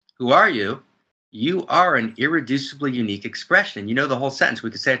 Who are you? You are an irreducibly unique expression. You know the whole sentence. We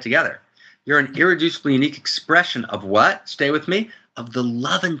could say it together. You're an irreducibly unique expression of what? Stay with me. Of the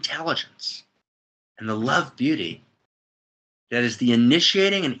love intelligence and the love beauty that is the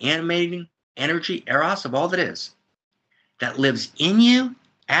initiating and animating energy, eros, of all that is, that lives in you,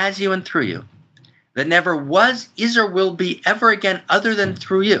 as you, and through you, that never was, is, or will be ever again other than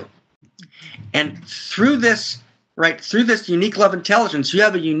through you. And through this, through this unique love intelligence, you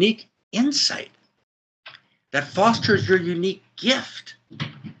have a unique insight that fosters your unique gift,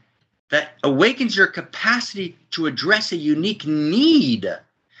 that awakens your capacity to address a unique need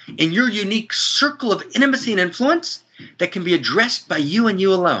in your unique circle of intimacy and influence that can be addressed by you and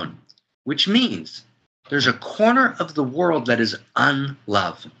you alone, which means there's a corner of the world that is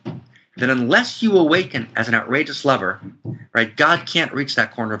unloved. That unless you awaken as an outrageous lover, God can't reach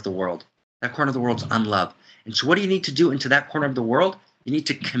that corner of the world. That corner of the world's unloved. And so what do you need to do into that corner of the world? You need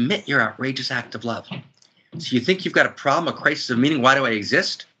to commit your outrageous act of love. So you think you've got a problem, a crisis of meaning, why do I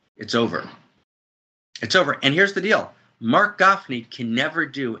exist? It's over. It's over. And here's the deal. Mark Goffney can never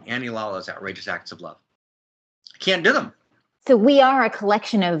do Annie Lalla's outrageous acts of love. Can't do them. So we are a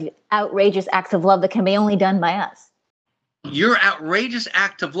collection of outrageous acts of love that can be only done by us. Your outrageous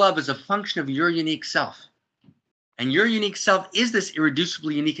act of love is a function of your unique self. And your unique self is this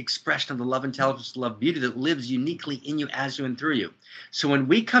irreducibly unique expression of the love intelligence, the love beauty that lives uniquely in you, as you, and through you. So when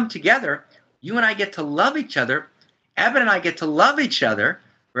we come together, you and I get to love each other. Evan and I get to love each other,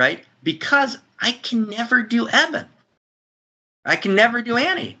 because I can never do Evan. I can never do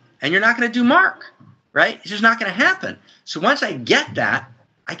Annie. And you're not going to do Mark, It's just not going to happen. So once I get that,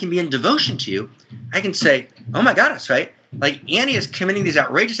 I can be in devotion to you. I can say, oh my goddess, Like Annie is committing these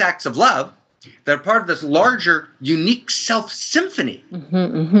outrageous acts of love that are part of this larger, unique self-symphony.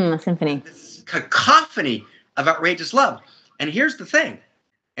 Symphony. This cacophony of outrageous love. And here's the thing.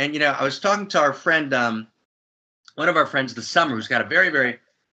 And, I was talking to our friend, one of our friends this summer, who's got a very, very,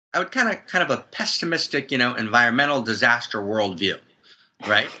 I would kind of a pessimistic, environmental disaster worldview,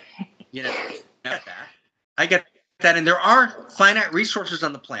 right? I get that. And there are finite resources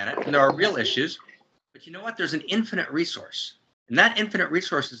on the planet, and there are real issues. But you know what? There's an infinite resource. And that infinite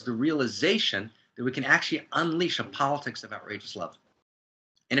resource is the realization that we can actually unleash a politics of outrageous love.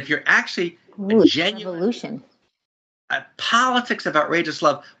 And if you're actually a genuine revolution, a politics of outrageous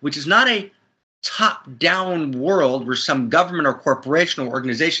love, which is not a top-down world where some government or corporation or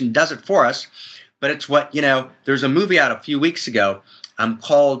organization does it for us, but it's what, there's a movie out a few weeks ago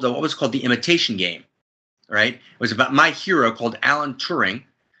called, what was called The Imitation Game, right? It was about my hero called Alan Turing,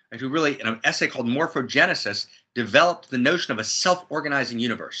 who really, in an essay called Morphogenesis, developed the notion of a self-organizing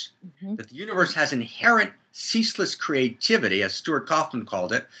universe, that the universe has inherent ceaseless creativity, as Stuart Kaufman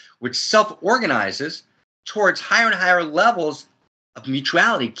called it, which self-organizes towards higher and higher levels of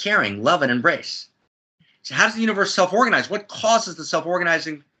mutuality, caring, love, and embrace. So how does the universe self-organize? What causes the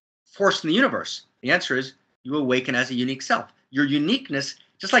self-organizing force in the universe? The answer is you awaken as a unique self. Your uniqueness,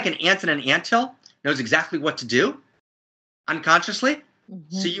 just like an ant in an anthill, knows exactly what to do unconsciously.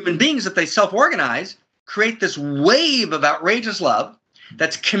 So human beings, if they self-organize, create this wave of outrageous love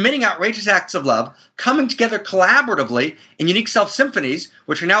that's committing outrageous acts of love, coming together collaboratively in unique self-symphonies,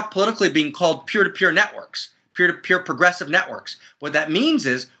 which are now politically being called peer-to-peer networks, peer-to-peer progressive networks. What that means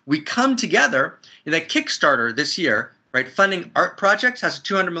is we come together in that Kickstarter this year, right? Funding art projects has a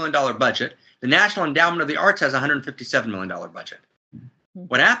 $200 million budget. The National Endowment of the Arts has a $157 million budget.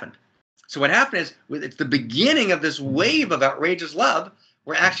 What happened? So what happened is it's the beginning of this wave of outrageous love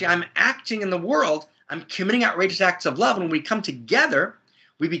where actually I'm acting in the world, I'm committing outrageous acts of love, and when we come together,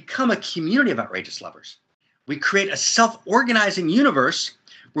 we become a community of outrageous lovers. We create a self-organizing universe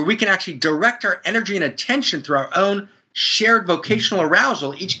where we can actually direct our energy and attention through our own shared vocational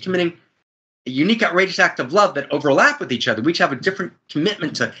arousal, each committing a unique outrageous act of love that overlap with each other. We each have a different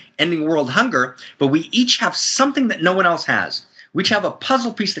commitment to ending world hunger, but we each have something that no one else has. We each have a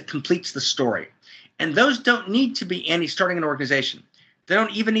puzzle piece that completes the story. And those don't need to be, Annie, starting an organization. They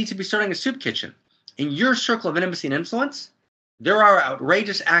don't even need to be starting a soup kitchen. In your circle of intimacy and influence, there are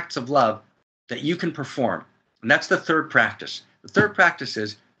outrageous acts of love that you can perform. And that's the third practice. The third practice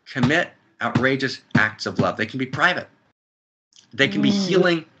is commit outrageous acts of love. They can be private. They can be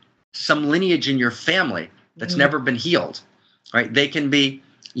healing some lineage in your family that's never been healed, right? They can be,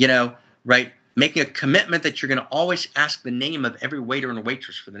 right, making a commitment that you're going to always ask the name of every waiter and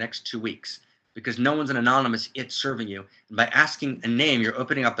waitress for the next 2 weeks because no one's an anonymous it serving you. And by asking a name, you're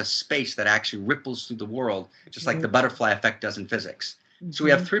opening up a space that actually ripples through the world, just like the butterfly effect does in physics. So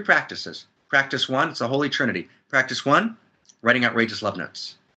we have three practices. Practice one, it's a holy trinity. Practice one, writing outrageous love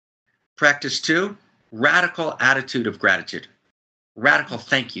notes. Practice two, radical attitude of gratitude. Radical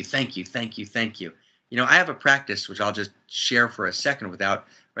thank you, thank you, thank you, thank you. I have a practice, which I'll just share for a second without,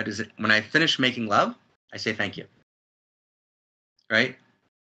 right, is it when I finish making love, I say thank you. Right?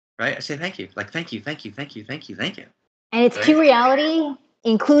 Right? I say thank you. Like, thank you, thank you, thank you, thank you, thank you. And it's to reality,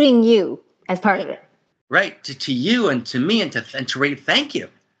 including you as part of it. Right. To you and to me and to Ray, thank you.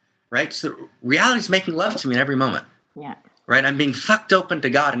 Right? So reality is making love to me in every moment. Yeah. Right? I'm being fucked open to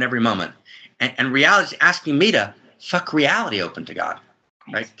God in every moment. And reality is asking me to fuck reality open to God.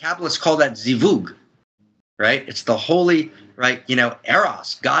 Right? Kabbalists call that zivug. Right? It's the holy, right,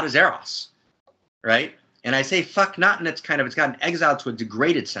 eros. God is eros. Right? And I say fuck not in it's gotten exiled to a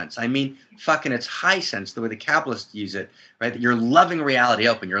degraded sense. I mean fuck in its high sense, the way the Kabbalists use it, right? That you're loving reality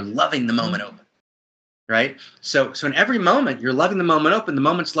open. You're loving the moment open. Right? So in every moment, you're loving the moment open. The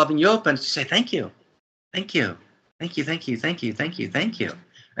moment's loving you open. To say thank you. Thank you. Thank you, thank you, thank you, thank you, thank you.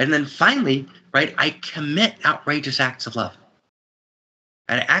 And then finally, right, I commit outrageous acts of love.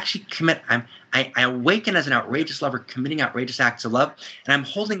 And I actually commit, I awaken as an outrageous lover, committing outrageous acts of love, and I'm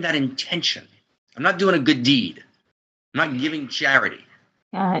holding that intention. I'm not doing a good deed. I'm not giving charity.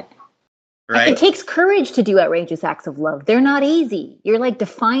 Got it. Right? It takes courage to do outrageous acts of love. They're not easy. You're like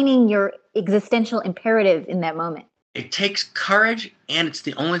defining your existential imperative in that moment. It takes courage, and it's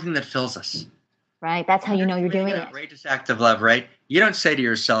the only thing that fills us. Right? That's how you know you're doing it. Outrageous act of love, right? You don't say to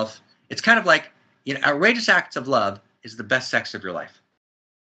yourself, it's kind of like, outrageous acts of love is the best sex of your life.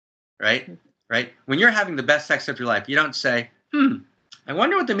 Right? Right? When you're having the best sex of your life, you don't say, I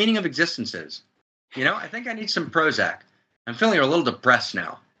wonder what the meaning of existence is. I think I need some Prozac. I'm feeling a little depressed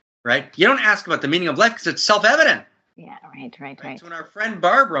now. Right? You don't ask about the meaning of life because it's self-evident. Yeah, right. So when our friend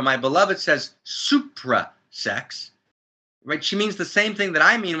Barbara, my beloved, says supra-sex, right, she means the same thing that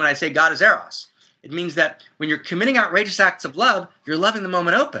I mean when I say God is eros. It means that when you're committing outrageous acts of love, you're loving the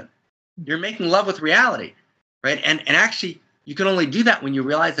moment open. You're making love with reality, right? And actually, you can only do that when you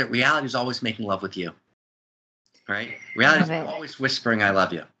realize that reality is always making love with you, right? Reality is always whispering, "I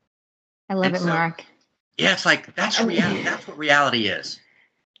love you." I love it, Mark. Yeah, it's like that's reality. That's what reality is.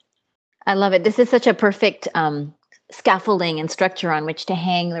 I love it. This is such a perfect scaffolding and structure on which to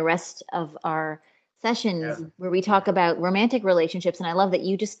hang the rest of our sessions where we talk about romantic relationships. And I love that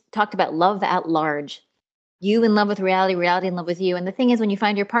you just talked about love at large. You in love with reality, reality in love with you. And the thing is, when you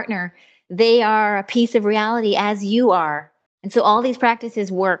find your partner, they are a piece of reality as you are. And so all these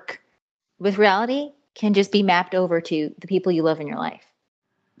practices work with reality can just be mapped over to the people you love in your life.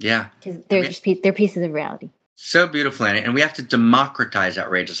 Yeah. Because they're pieces of reality. So beautiful, Annie. And we have to democratize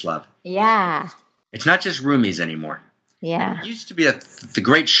outrageous love. Yeah. It's not just roomies anymore. Yeah. It used to be the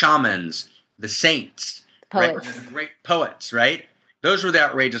great shamans, the saints, poets. Right? The great poets, right? Those were the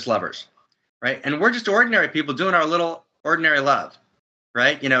outrageous lovers, right? And we're just ordinary people doing our little ordinary love,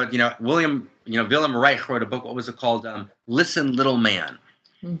 right? William Reich wrote a book. What was it called? Listen, Little Man.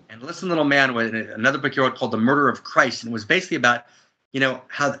 And Listen, Little Man was another book he wrote called The Murder of Christ. And it was basically about,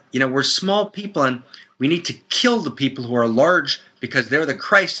 how, we're small people and we need to kill the people who are large because they're the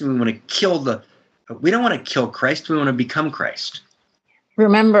Christ, and we want to kill we don't want to kill Christ. We want to become Christ.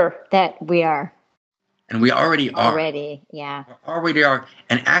 Remember that we are. And we already are. Yeah. We already are.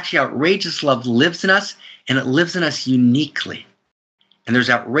 And actually, outrageous love lives in us, and it lives in us uniquely. And there's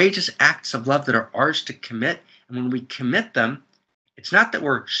outrageous acts of love that are ours to commit. And when we commit them, it's not that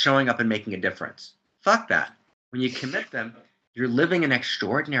we're showing up and making a difference. Fuck that. When you commit them, you're living an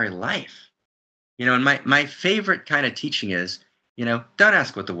extraordinary life. And my favorite kind of teaching is, don't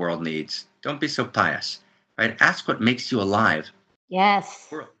ask what the world needs. Don't be so pious, right? Ask what makes you alive.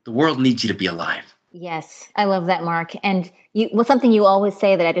 Yes. The world needs you to be alive. Yes. I love that, Mark. And something you always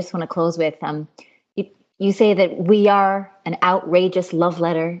say that I just want to close with. You say that we are an outrageous love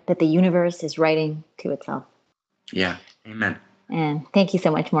letter that the universe is writing to itself. Yeah. Amen. And thank you so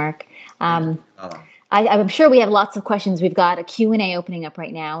much, Mark. I'm sure we have lots of questions. We've got a Q&A opening up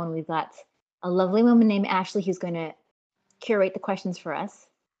right now, and we've got a lovely woman named Ashley who's going to curate the questions for us.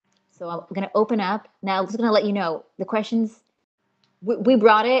 So I'm going to open up. Now, I'm just going to let you know the questions. We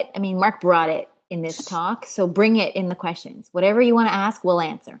brought it. I mean, Mark brought it in this talk. So bring it in the questions. Whatever you want to ask, we'll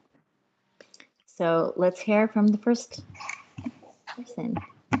answer. So let's hear from the first person.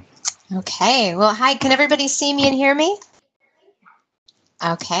 Okay. Well, hi. Can everybody see me and hear me?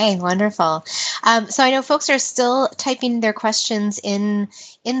 Okay, wonderful. So I know folks are still typing their questions in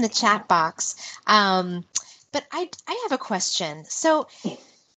the chat box, but I have a question. So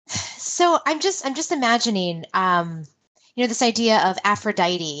I'm just imagining, this idea of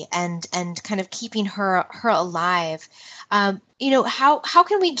Aphrodite and kind of keeping her alive. How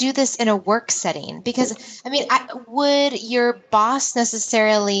can we do this in a work setting? Because would your boss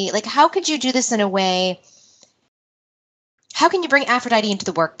necessarily, how could you do this in a way? How can you bring Aphrodite into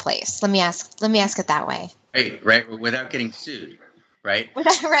the workplace? Let me ask it that way. Right, without getting sued, right?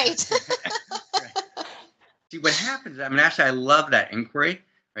 Right. Right. See, what happens, actually, I love that inquiry,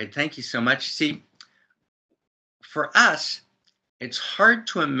 right? Thank you so much. See, for us, it's hard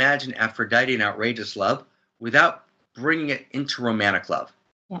to imagine Aphrodite and outrageous love without bringing it into romantic love.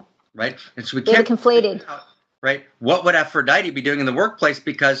 Yeah. Right? And so we can't conflated. Right? What would Aphrodite be doing in the workplace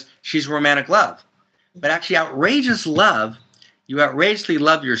because she's romantic love? But actually, outrageous love, you outrageously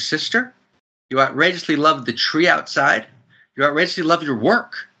love your sister. You outrageously love the tree outside. You outrageously love your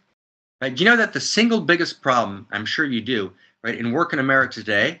work. Right? Do you know that the single biggest problem, I'm sure you do, right, in work in America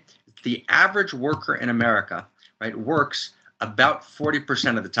today, the average worker in America, right, works about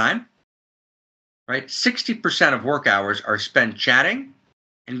 40% of the time. Right? 60% of work hours are spent chatting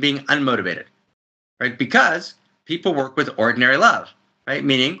and being unmotivated. Right? Because people work with ordinary love, right?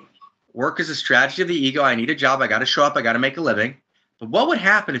 Meaning, work is a strategy of the ego. I need a job. I got to show up. I got to make a living. But what would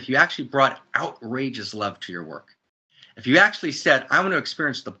happen if you actually brought outrageous love to your work? If you actually said, I want to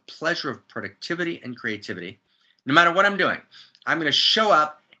experience the pleasure of productivity and creativity, no matter what I'm doing, I'm going to show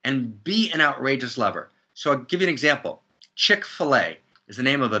up and be an outrageous lover. So I'll give you an example. Chick-fil-A is the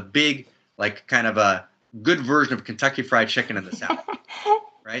name of a big, kind of a good version of Kentucky Fried Chicken in the South,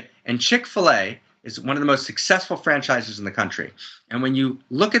 right? And Chick-fil-A is one of the most successful franchises in the country. And when you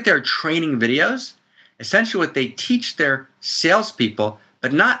look at their training videos, essentially what they teach their salespeople,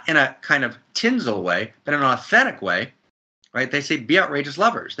 but not in a kind of tinsel way, but in an authentic way, right? They say, be outrageous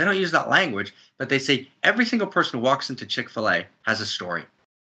lovers. They don't use that language, but they say every single person who walks into Chick-fil-A has a story.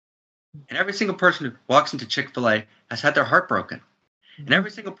 And every single person who walks into Chick-fil-A has had their heart broken. And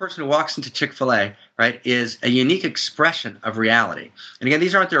every single person who walks into Chick-fil-A, right, is a unique expression of reality. And again,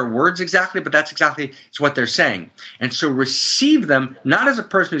 these aren't their words exactly, but that's exactly what they're saying. And so receive them not as a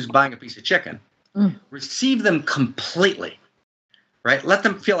person who's buying a piece of chicken. Receive them completely, right? Let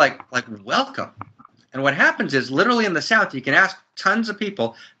them feel like welcome. And what happens is, literally in the South, you can ask tons of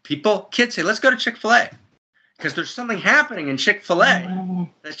people, kids say, let's go to Chick-fil-A. Because there's something happening in Chick-fil-A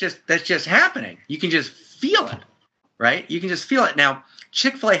that's just happening. You can just feel it, right? You can just feel it. Now,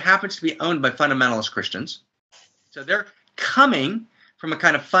 Chick-fil-A happens to be owned by fundamentalist Christians. So they're coming from a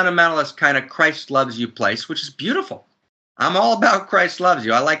kind of fundamentalist kind of Christ loves you place, which is beautiful. I'm all about Christ loves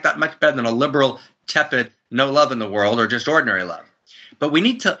you. I like that much better than a liberal, tepid, no love in the world or just ordinary love. But we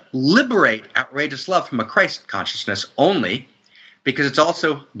need to liberate outrageous love from a Christ consciousness only, because it's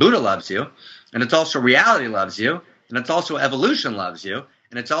also Buddha loves you, and it's also reality loves you, and it's also evolution loves you,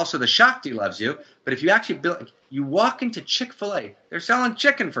 and it's also the Shakti loves you. But if you actually you walk into Chick-fil-A, they're selling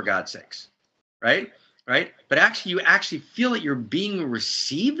chicken, for God's sakes, right? But actually, you actually feel that you're being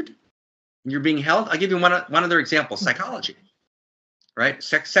received, and you're being held. I'll give you one other example: psychology, right?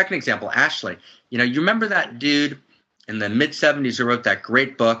 Second example, Ashley. You remember that dude in the mid-'70s who wrote that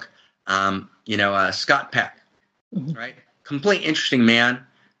great book, Scott Peck, right? Complete interesting man,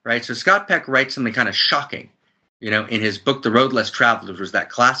 right? So Scott Peck writes something kind of shocking, in his book, The Road Less Traveled, which was that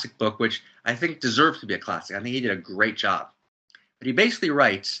classic book, which I think deserves to be a classic. I think he did a great job. But he basically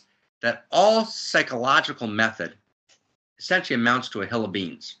writes that all psychological method essentially amounts to a hill of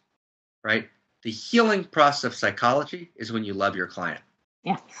beans, right? The healing process of psychology is when you love your client.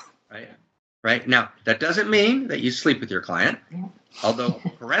 Yeah. Right? Now, that doesn't mean that you sleep with your client, although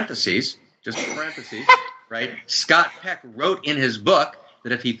parentheses, right? Scott Peck wrote in his book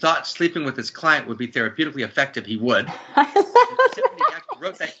that if he thought sleeping with his client would be therapeutically effective, he would. He actually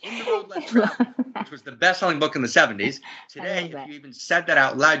wrote that in The Road Less Traveled, which was the best-selling book in the 70s. Today, if you even said that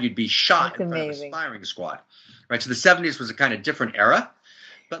out loud, you'd be shot in front of a firing squad. Right? So the 70s was a kind of different era.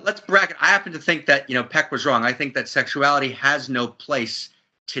 But let's bracket. I happen to think that, Peck was wrong. I think that sexuality has no place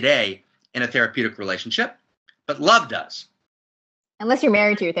today in a therapeutic relationship, but love does. Unless you're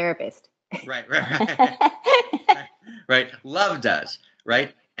married to your therapist. Right. Right. Love does.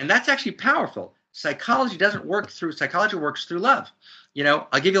 Right. And that's actually powerful. Psychology works through love. I'll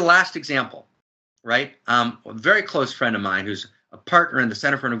give you the last example. Right. A very close friend of mine who's a partner in the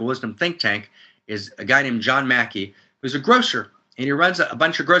Center for Integral Wisdom think tank is a guy named John Mackey, who's a grocer, and he runs a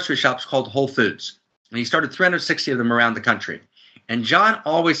bunch of grocery shops called Whole Foods. And he started 360 of them around the country. And John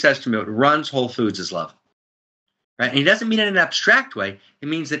always says to me, what runs Whole Foods is love. Right? And he doesn't mean it in an abstract way. It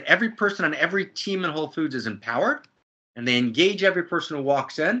means that every person on every team in Whole Foods is empowered, and they engage every person who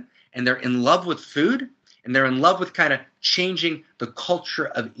walks in, and they're in love with food, and they're in love with kind of changing the culture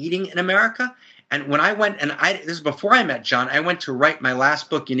of eating in America. And when I went, this is before I met John, I went to write my last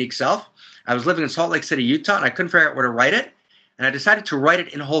book, Unique Self. I was living in Salt Lake City, Utah, and I couldn't figure out where to write it. And I decided to write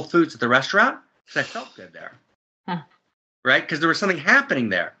it in Whole Foods at the restaurant because I felt good there. Right? Because there was something happening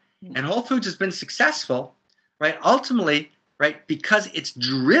there. And Whole Foods has been successful, right? Ultimately, right? Because it's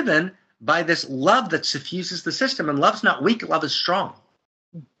driven by this love that suffuses the system. And love's not weak. Love is strong.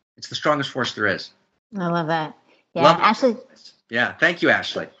 It's the strongest force there is. I love that. Yeah, Ashley. Yeah. Thank you,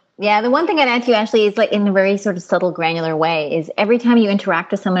 Ashley. Yeah. The one thing I'd add to you, Ashley, is in a very sort of subtle, granular way, is every time you interact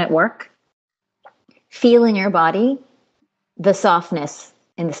with someone at work, feel in your body the softness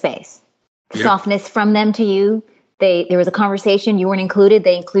in the space. The softness from them to you. There was a conversation, you weren't included,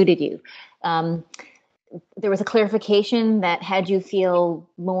 they included you. There was a clarification that had you feel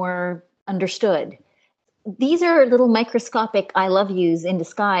more understood. These are little microscopic I love yous in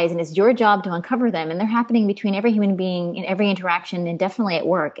disguise, and it's your job to uncover them. And they're happening between every human being in every interaction, and definitely at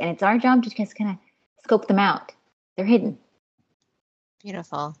work. And it's our job to just kind of scope them out. They're hidden.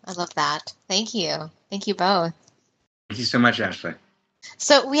 Beautiful. I love that. Thank you. Thank you both. Thank you so much, Ashley.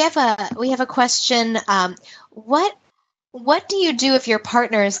 So we have a question. What do you do if your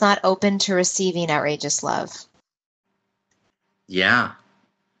partner is not open to receiving outrageous love? Yeah.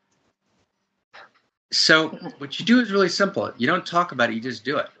 So what you do is really simple. You don't talk about it. You just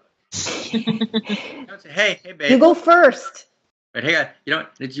do it. You don't say, hey, babe. You go first. But hey,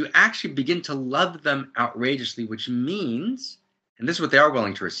 you actually begin to love them outrageously, which means, and this is what they are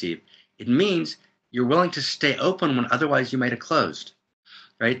willing to receive, it means you're willing to stay open when otherwise you might have closed.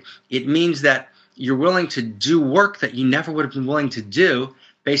 Right? It means that you're willing to do work that you never would have been willing to do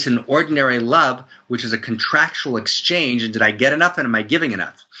based on ordinary love, which is a contractual exchange. And did I get enough and am I giving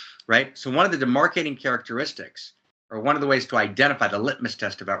enough? Right? So one of the demarcating characteristics, or one of the ways to identify the litmus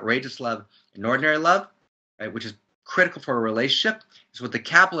test of outrageous love and ordinary love, right, which is critical for a relationship, is what the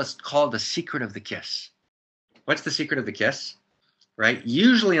Kabbalists call the secret of the kiss. What's the secret of the kiss? right?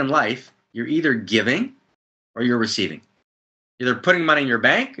 Usually in life, you're either giving or you're receiving. Either putting money in your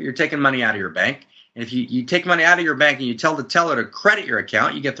bank or you're taking money out of your bank. And if you take money out of your bank and you tell the teller to credit your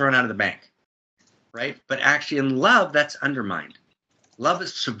account, you get thrown out of the bank, right? But actually in love, that's undermined. Love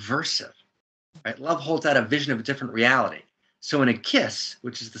is subversive, right? Love holds out a vision of a different reality. So in a kiss,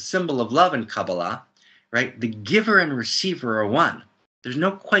 which is the symbol of love in Kabbalah, right? The giver and receiver are one. There's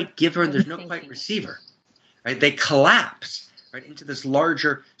no quite giver and there's no quite receiver, right? They collapse, right, into this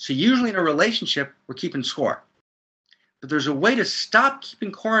larger. So usually in a relationship, we're keeping score. But there's a way to stop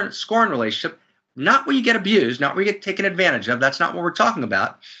keeping score in a relationship, not where you get abused, not where you get taken advantage of. That's not what we're talking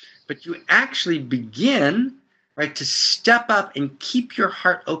about. But you actually begin, right, to step up and keep your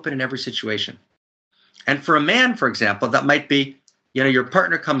heart open in every situation. And for a man, for example, that might be, your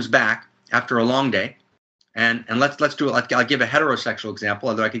partner comes back after a long day, and let's do it. I'll give a heterosexual example,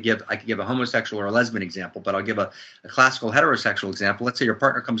 although I could give a homosexual or a lesbian example, but I'll give a classical heterosexual example. Let's say your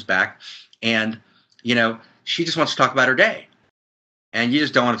partner comes back, and she just wants to talk about her day, and you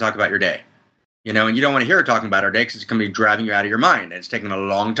just don't want to talk about your day, and you don't want to hear her talking about her day because it's going to be driving you out of your mind, and it's taking a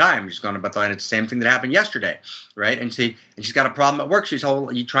long time. You're just going about it's the same thing that happened yesterday, right? And she's got a problem at work.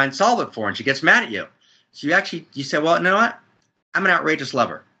 You try and solve it for her, and she gets mad at you. So you say, well, you know what? I'm an outrageous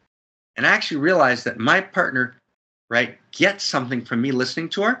lover. And I actually realized that my partner, right, gets something from me listening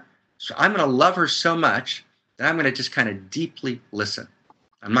to her. So I'm going to love her so much that I'm going to just kind of deeply listen.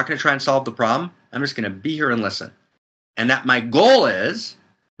 I'm not going to try and solve the problem. I'm just going to be here and listen. And that my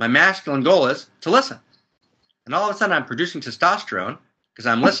masculine goal is to listen. And all of a sudden I'm producing testosterone because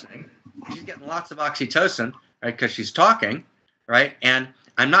I'm listening. She's getting lots of oxytocin, right, because she's talking, right? And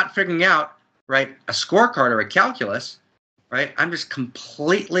I'm not figuring out, right, a scorecard or a calculus, right? I'm just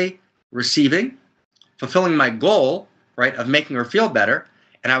completely receiving, fulfilling my goal, right, of making her feel better.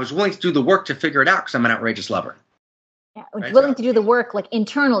 And I was willing to do the work to figure it out because I'm an outrageous lover. Yeah, willing to do the work, like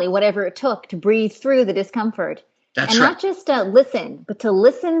internally, whatever it took to breathe through the discomfort. That's and right. Not just listen, but to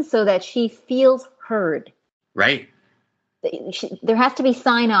listen so that she feels heard. Right. There has to be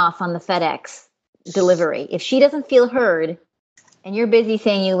sign off on the FedEx delivery. If she doesn't feel heard and you're busy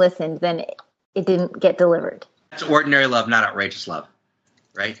saying you listened, then it didn't get delivered. That's ordinary love, not outrageous love,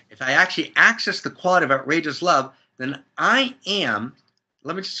 right? If I actually access the quality of outrageous love, then I am,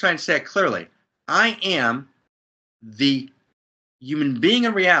 let me just try and say it clearly, I am the human being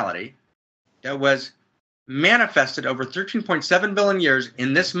in reality that was manifested over 13.7 billion years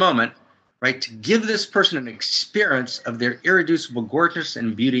in this moment, right, to give this person an experience of their irreducible gorgeousness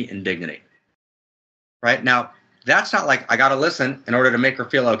and beauty and dignity, right? Now, that's not like I got to listen in order to make her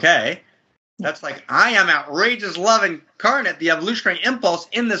feel okay. That's like I am outrageous love incarnate, the evolutionary impulse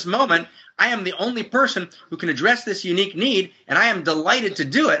in this moment. I am the only person who can address this unique need, and I am delighted to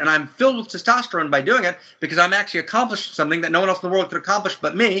do it. And I'm filled with testosterone by doing it because I'm actually accomplishing something that no one else in the world could accomplish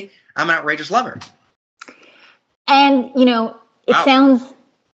but me. I'm an outrageous lover. And, it sounds,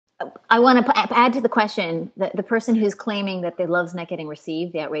 I want to add to the question that the person who's claiming that their love's not getting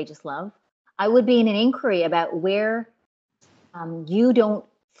received, the outrageous love, I would be in an inquiry about where you don't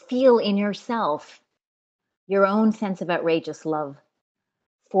feel in yourself your own sense of outrageous love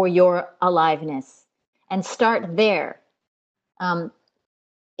for your aliveness, and start there.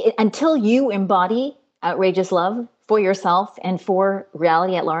 Until you embody outrageous love for yourself and for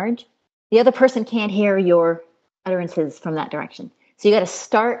reality at large, the other person can't hear your utterances from that direction. So you got to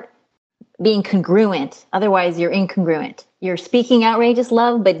start being congruent. Otherwise, you're incongruent. You're speaking outrageous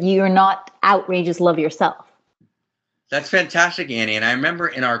love, but you're not outrageous love yourself. That's fantastic, Annie. And I remember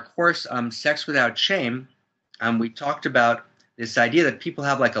in our course, Sex Without Shame, we talked about this idea that people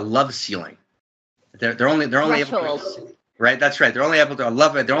have like a love ceiling. They're only able to, right? That's right. They're only able to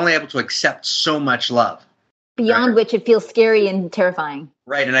love it. They're only able to accept so much love. Beyond which it feels scary and terrifying.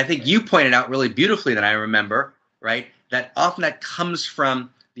 Right. And I think you pointed out really beautifully that I remember, right, that often that comes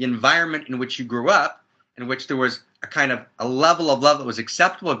from the environment in which you grew up, in which there was a kind of a level of love that was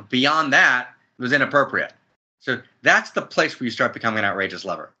acceptable. Beyond that, it was inappropriate. So that's the place where you start becoming an outrageous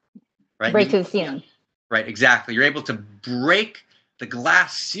lover, right? Break through the ceiling. Right, exactly. You're able to break the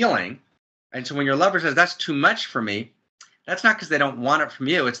glass ceiling. And so when your lover says, that's too much for me, that's not because they don't want it from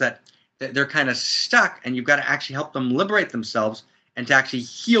you. It's that they're kind of stuck, and you've got to actually help them liberate themselves and to actually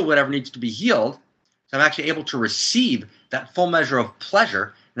heal whatever needs to be healed. So I'm actually able to receive that full measure of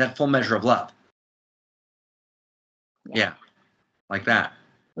pleasure and that full measure of love. Yeah. Like that.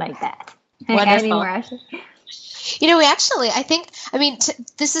 Like that. Wonderful.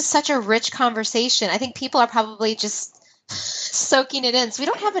 This is such a rich conversation. I think people are probably just soaking it in. So we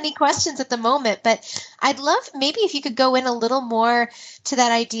don't have any questions at the moment, but I'd love maybe if you could go in a little more to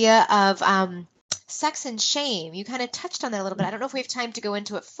that idea of sex and shame. You kind of touched on that a little bit. I don't know if we have time to go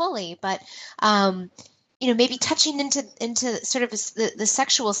into it fully, but maybe touching into sort of the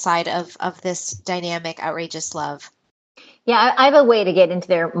sexual side of this dynamic, outrageous love. Yeah, I have a way to get into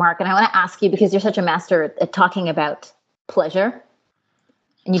there, Mark, and I want to ask you, because you're such a master at talking about pleasure,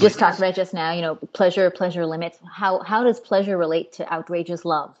 and you just talked about it just now, pleasure limits. How does pleasure relate to outrageous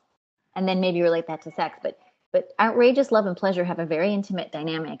love? And then maybe relate that to sex. But outrageous love and pleasure have a very intimate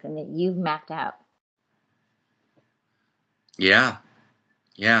dynamic, and that you've mapped out. Yeah.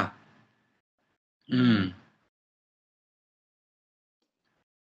 Mm.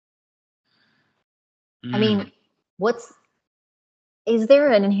 I mean, is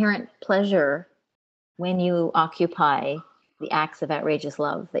there an inherent pleasure when you occupy the acts of outrageous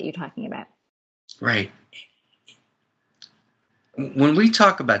love that you're talking about? Right. When we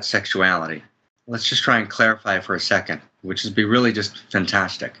talk about sexuality, let's just try and clarify for a second, which would be really just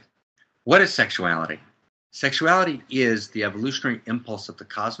fantastic. What is sexuality? Sexuality is the evolutionary impulse of the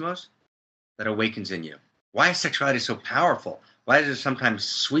cosmos that awakens in you. Why is sexuality so powerful? Why does it sometimes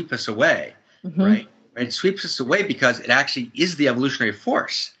sweep us away? Mm-hmm. Right? It sweeps us away because it actually is the evolutionary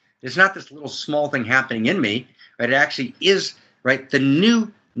force. It's not this little small thing happening in me, right? It actually is, right? The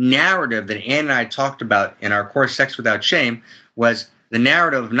new narrative that Anne and I talked about in our course, Sex Without Shame, was the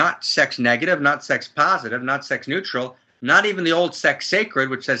narrative of not sex negative, not sex positive, not sex neutral, not even the old sex sacred,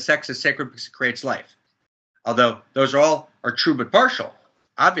 which says sex is sacred because it creates life. Although those are true but partial,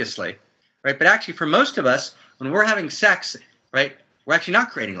 obviously, right? But actually for most of us, when we're having sex, right, we're actually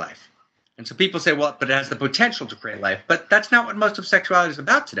not creating life. And so people say, well, but it has the potential to create life. But that's not what most of sexuality is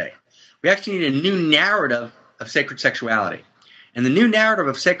about today. We actually need a new narrative of sacred sexuality. And the new narrative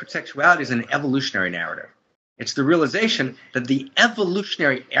of sacred sexuality is an evolutionary narrative. It's the realization that the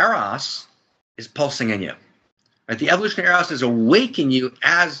evolutionary eros is pulsing in you. Right? The evolutionary eros is awakening you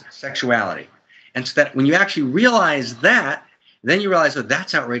as sexuality. And so that when you actually realize that, then you realize that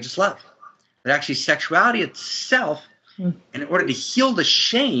that's outrageous love. That actually sexuality itself, and in order to heal the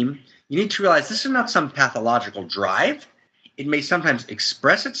shame, you need to realize this is not some pathological drive. It may sometimes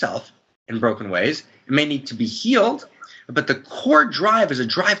express itself in broken ways. It may need to be healed, but the core drive is a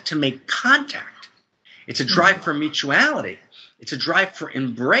drive to make contact. It's a drive for mutuality. It's a drive for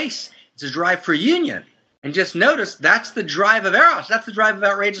embrace. It's a drive for union. And just notice that's the drive of eros. That's the drive of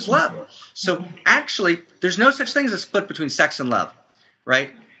outrageous love. So actually, there's no such thing as a split between sex and love,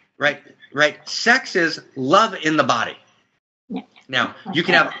 right? Sex is love in the body. Now, you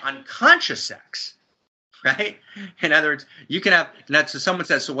can have unconscious sex, right? In other words, you can have, and that's, so someone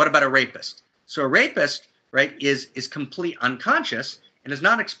says, so what about a rapist? So a rapist, right, is complete unconscious and is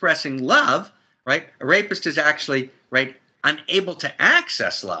not expressing love, right? A rapist is actually, right, unable to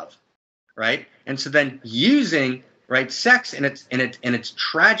access love, right? And so then using, right, sex in its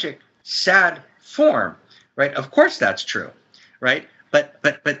tragic, sad form, right? Of course that's true, right? But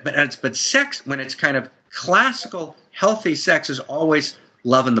sex, when it's kind of classical, healthy sex, is always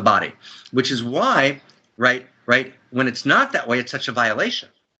love in the body, which is why, right, when it's not that way, it's such a violation,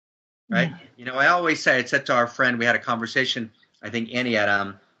 right? Yeah. I always say, I said to our friend, we had a conversation, I think, Annie,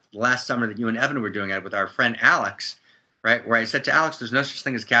 at last summer that you and Evan were doing it with our friend Alex, right, where I said to Alex, there's no such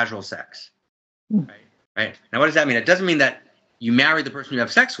thing as casual sex, right? Now, what does that mean? It doesn't mean that you marry the person you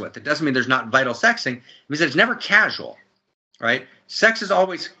have sex with. It doesn't mean there's not vital sexing. It means that it's never casual, right? Sex is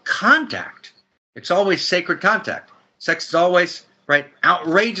always contact. It's always sacred contact. Sex is always, right,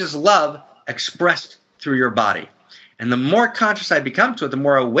 outrageous love expressed through your body. And the more conscious I become to it, the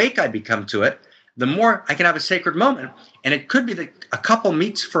more awake I become to it, the more I can have a sacred moment. And it could be that a couple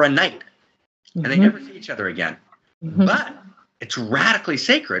meets for a night and they never see each other again. But it's radically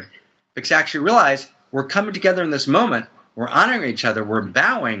sacred because I actually realize we're coming together in this moment. We're honoring each other. We're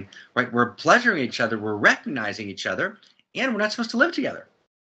bowing, right? We're pleasuring each other. We're recognizing each other. And we're not supposed to live together.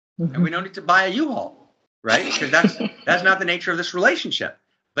 And we don't need to buy a U-Haul, right? Because that's not the nature of this relationship.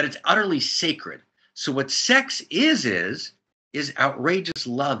 But it's utterly sacred. So what sex is outrageous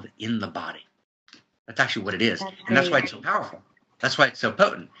love in the body. That's actually what it is. And that's why it's so powerful. That's why it's so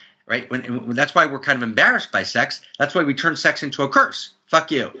potent, right? That's why we're kind of embarrassed by sex. That's why we turn sex into a curse.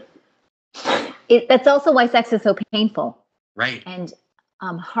 Fuck you. That's also why sex is so painful. Right. And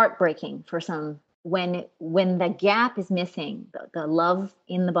heartbreaking for some. When the gap is missing, the love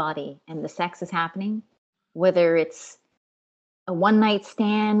in the body and the sex is happening, whether it's a one-night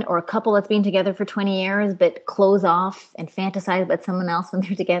stand or a couple that's been together for 20 years but close off and fantasize about someone else when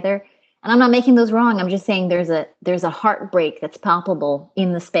they're together. And I'm not making those wrong. I'm just saying there's a heartbreak that's palpable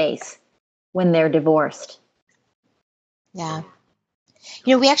in the space when they're divorced. Yeah.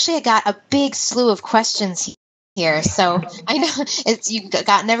 We actually got a big slew of questions here. So I know you've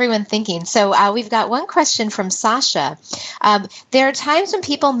gotten everyone thinking. So we've got one question from Sasha. There are times when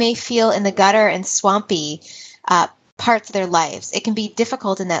people may feel in the gutter and swampy parts of their lives. It can be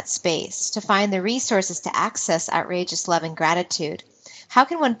difficult in that space to find the resources to access outrageous love and gratitude. How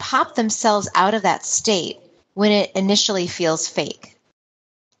can one pop themselves out of that state when it initially feels fake?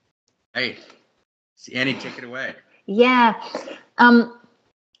 Hey, Annie, take it away. Yeah.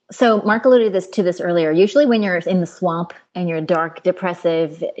 So Mark alluded to this earlier. Usually when you're in the swamp and you're dark,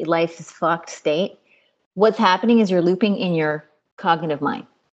 depressive, life is fucked state, what's happening is you're looping in your cognitive mind.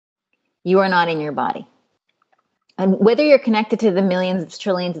 You are not in your body. And whether you're connected to the millions,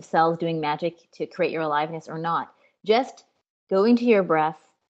 trillions of cells doing magic to create your aliveness or not, just going to your breath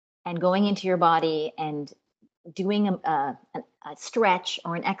and going into your body and doing a stretch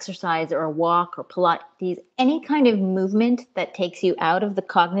or an exercise or a walk or Pilates, any kind of movement that takes you out of the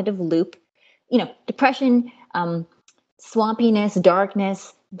cognitive loop, depression, swampiness,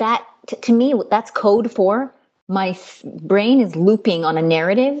 darkness, that to me, that's code for my brain is looping on a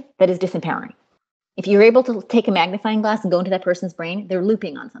narrative that is disempowering. If you're able to take a magnifying glass and go into that person's brain, they're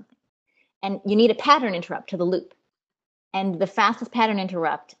looping on something. And you need a pattern interrupt to the loop. And the fastest pattern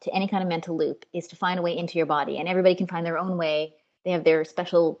interrupt to any kind of mental loop is to find a way into your body. And everybody can find their own way. They have their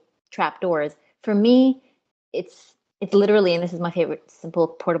special trap doors. For me, it's literally, and this is my favorite simple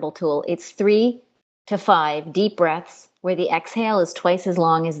portable tool, it's 3 to 5 deep breaths where the exhale is twice as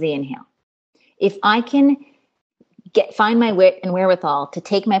long as the inhale. If I can find my wit and wherewithal to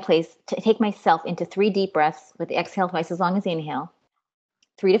take myself into 3 deep breaths with the exhale twice as long as the inhale,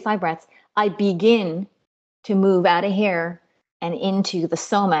 3 to 5 breaths, I begin to move out of here and into the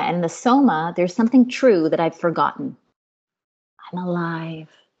soma. And in the soma, there's something true that I've forgotten. I'm alive.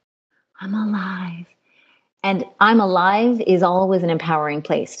 I'm alive. And I'm alive is always an empowering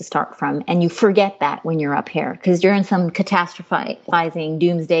place to start from. And you forget that when you're up here because you're in some catastrophizing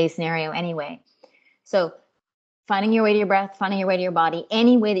doomsday scenario anyway. So finding your way to your breath, finding your way to your body,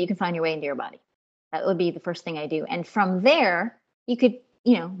 any way that you can find your way into your body. That would be the first thing I do. And from there, you could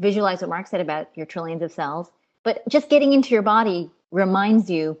visualize what Mark said about your trillions of cells, but just getting into your body reminds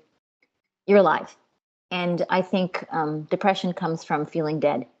you you're alive. And I think depression comes from feeling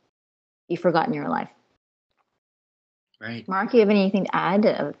dead. You've forgotten you're alive. Right. Mark, you have anything to add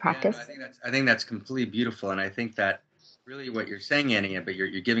of practice? Yeah, no, I think that's completely beautiful. And I think that really what you're saying, Annie, but you're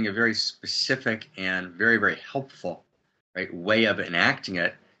giving a very specific and very, very helpful, right, way of enacting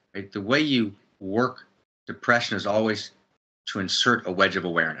it. Right? The way you work depression is always to insert a wedge of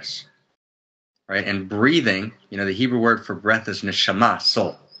awareness, right? And breathing, the Hebrew word for breath is neshama,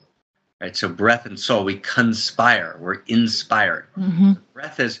 soul, right? So breath and soul, we conspire, we're inspired. Mm-hmm.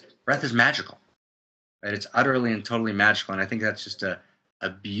 Breath is magical, right? It's utterly and totally magical. And I think that's just a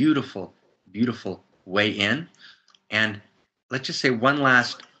beautiful, beautiful way in. And let's just say one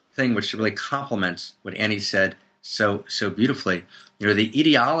last thing, which really complements what Annie said so beautifully. The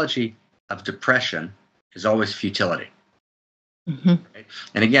ideology of depression is always futility. Mm-hmm. Right?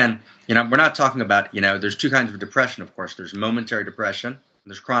 And again, we're not talking about, there's 2 kinds of depression, of course. There's momentary depression and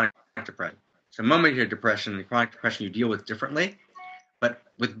there's chronic depression. So momentary depression and chronic depression you deal with differently. But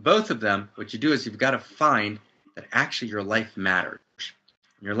with both of them, what you do is you've got to find that actually your life matters.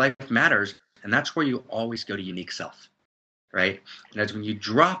 Your life matters, and that's where you always go to unique self, right? And that's when you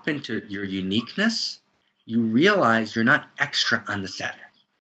drop into your uniqueness, you realize you're not extra on the set.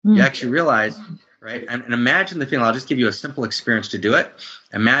 You actually realize, right? And imagine the feeling. I'll just give you a simple experience to do it.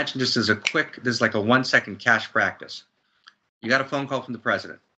 Imagine just as this is like a 1-second cash practice. You got a phone call from the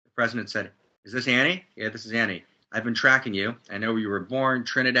president. The president said, "Is this Annie?" "Yeah, this is Annie. I've been tracking you. I know where you were born,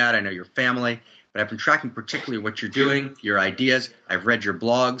 Trinidad. I know your family, but I've been tracking particularly what you're doing, your ideas. I've read your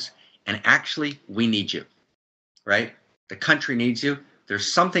blogs, and actually, we need you, right? The country needs you.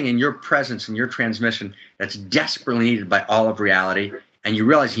 There's something in your presence and your transmission that's desperately needed by all of reality. And you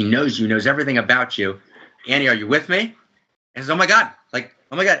realize he knows you, knows everything about you. Annie, are you with me?" And he says, "Oh my God,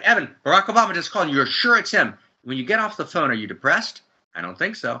 Evan, Barack Obama just called. You're sure it's him." When you get off the phone, are you depressed? I don't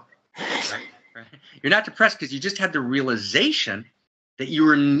think so. Right? You're not depressed because you just had the realization that you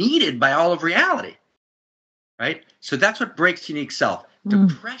were needed by all of reality, right? So that's what breaks unique self.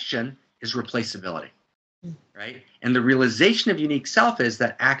 Depression is replaceability, right? And the realization of unique self is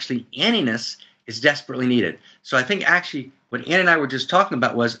that actually Annie-ness is desperately needed. So I think actually what Annie and I were just talking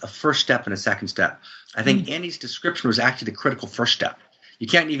about was a first step and a second step. I think Annie's description was actually the critical first step. You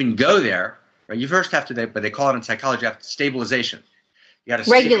can't even go there, right? You first have to, but they call it in psychology, stabilization. You got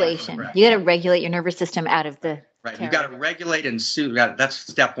to regulation. You got to regulate your nervous system out of the right. You got to regulate and soothe. That's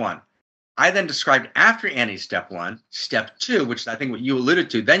step 1. I then described after Annie's step 1, step 2, which I think what you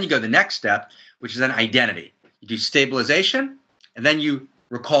alluded to. Then you go the next step, which is then identity. you do stabilization, and then you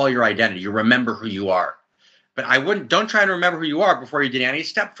recall your identity. You remember who you are. But don't try to remember who you are before you do any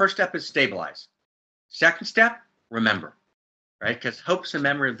step. First step is stabilize. Second step, remember, right? Because hope's a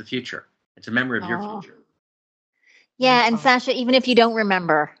memory of the future. It's a memory of your future. Yeah, and Sasha, even if you don't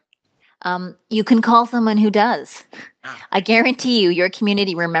remember, you can call someone who does. I guarantee you, your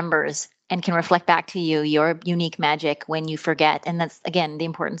community remembers and can reflect back to you your unique magic when you forget. And that's, again, the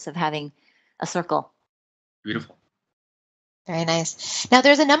importance of having a circle. Beautiful. Very nice. Now,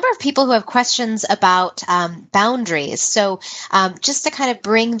 there's a number of people who have questions about boundaries. So just to kind of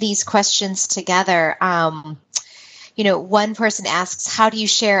bring these questions together, one person asks, how do you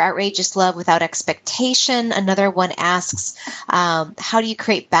share outrageous love without expectation? Another one asks, how do you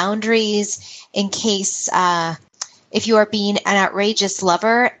create boundaries in case if you are being an outrageous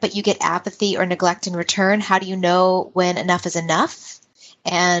lover, but you get apathy or neglect in return? How do you know when enough is enough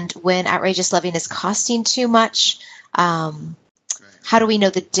and when outrageous loving is costing too much? How do we know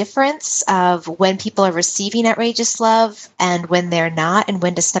the difference of when people are receiving outrageous love and when they're not, and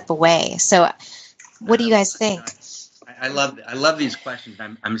when to step away? So what do you guys think? I love these questions.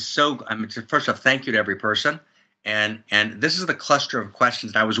 First off, thank you to every person. And this is the cluster of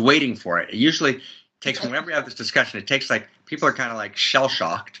questions, and I was waiting for it. It usually takes, whenever we have this discussion, it takes people are kind of like shell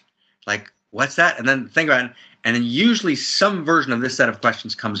shocked, like, what's that? And then think about it. And then usually some version of this set of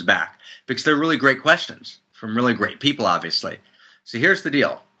questions comes back because they're really great questions from really great people, obviously. So here's the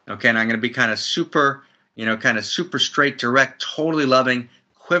deal. Okay. And I'm going to be kind of super straight, direct, totally loving,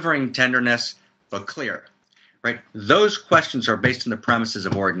 quivering tenderness, but clear. Right? Those questions are based on the premises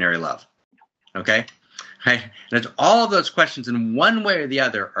of ordinary love. Okay? Right? And it's all of those questions in one way or the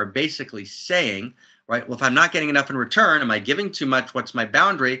other are basically saying, right, well, if I'm not getting enough in return, am I giving too much? What's my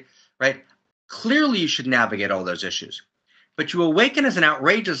boundary? Right? Clearly you should navigate all those issues. But you awaken as an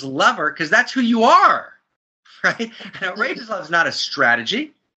outrageous lover because that's who you are. Right? An outrageous love is not a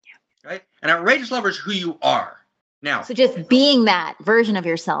strategy. Right? An outrageous lover is who you are. Now, so just being that version of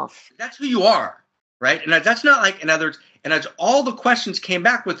yourself. That's who you are. Right? And that's not like, in other words, and as all the questions came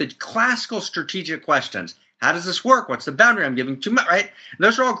back with the classical strategic questions. How does this work? What's the boundary? I'm giving too much, right? And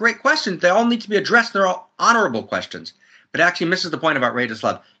those are all great questions. They all need to be addressed. They're all honorable questions. But it actually misses the point of outrageous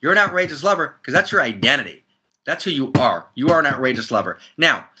love. You're an outrageous lover because that's your identity. That's who you are. You are an outrageous lover.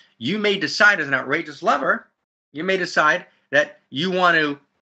 Now, you may decide as an outrageous lover, you may decide that you want to,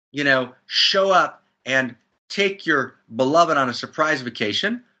 show up and take your beloved on a surprise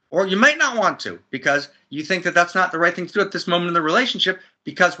vacation. Or you might not want to because you think that that's not the right thing to do at this moment in the relationship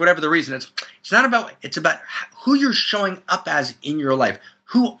because whatever the reason, it's about who you're showing up as in your life.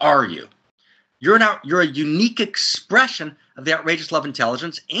 Who are you? You're a unique expression of the outrageous love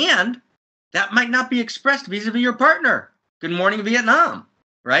intelligence, and that might not be expressed vis-a-vis your partner. Good morning, Vietnam,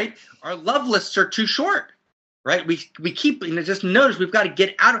 right? Our love lists are too short, right? We keep, just notice we've got to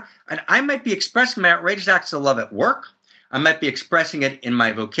get out of, and I might be expressing my outrageous acts of love at work. I might be expressing it in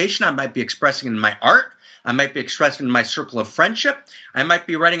my vocation. I might be expressing it in my art. I might be expressing it in my circle of friendship. I might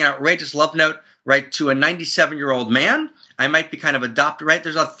be writing an outrageous love note, right, to a 97-year-old man. I might be kind of adopted, right?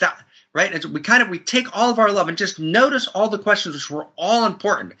 Right? And we take all of our love and just notice all the questions which were all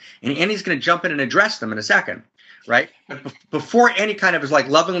important. And Annie's going to jump in and address them in a second, right? But before Annie kind of is like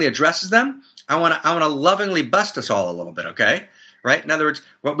lovingly addresses them, I want to lovingly bust us all a little bit, okay? Right? In other words,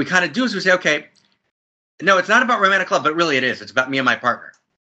 what we kind of do is we say, okay, no, it's not about romantic love, but really it is. It's about me and my partner.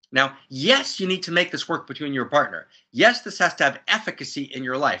 Now, yes, you need to make this work between your partner. Yes, this has to have efficacy in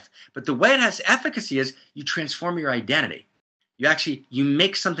your life. But the way it has efficacy is you transform your identity. You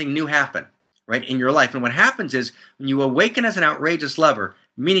make something new happen, right, in your life. And what happens is when you awaken as an outrageous lover,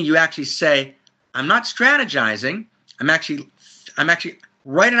 meaning you actually say, I'm not strategizing. I'm actually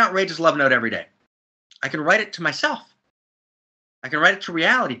write an outrageous love note every day. I can write it to myself. I can write it to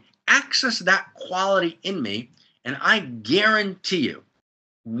reality. Access that quality in me, and I guarantee you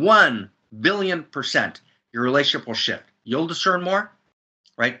 1 billion% your relationship will shift. You'll discern more,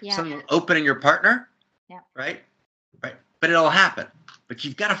 right? Yeah. Something will open in your partner, yeah. Right? But it'll happen. But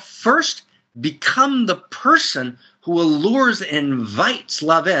you've got to first become the person who allures and invites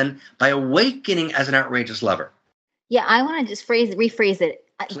love in by awakening as an outrageous lover. Yeah, I want to just rephrase it.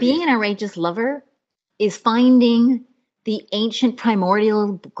 Please. Being an outrageous lover is finding the ancient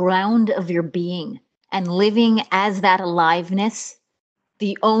primordial ground of your being and living as that aliveness,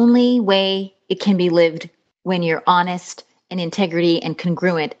 the only way it can be lived when you're honest and integrity and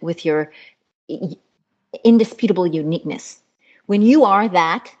congruent with your indisputable uniqueness. When you are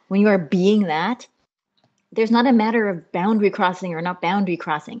that, when you are being that, there's not a matter of boundary crossing or not boundary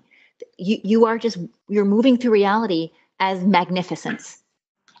crossing. You're moving through reality as magnificence.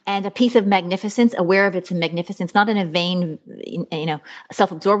 and a piece of magnificence, aware of its magnificence, not in a vain,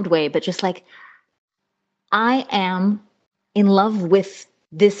 self-absorbed way, but just like, I am in love with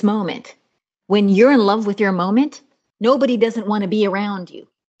this moment. When you're in love with your moment, nobody doesn't want to be around you.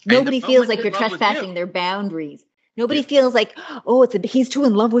 Nobody feels like you're trespassing their boundaries. Nobody feels like, oh, he's too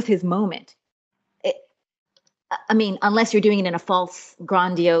in love with his moment. Unless you're doing it in a false,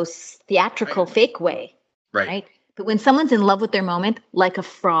 grandiose, theatrical, fake way. Right? But when someone's in love with their moment, like a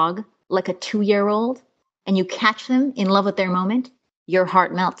frog, like a 2-year-old, and you catch them in love with their moment, your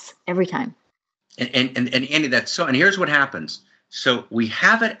heart melts every time. And Andy, that's so. And here's what happens. So we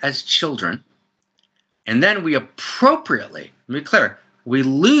have it as children, and then we appropriately, let me be clear, we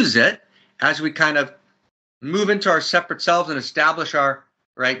lose it as we kind of move into our separate selves and establish our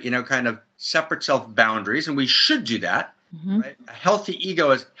kind of separate self boundaries, and we should do that. Right? A healthy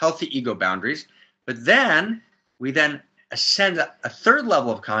ego is healthy ego boundaries. But then we ascend a third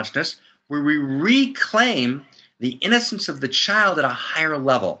level of consciousness where we reclaim the innocence of the child at a higher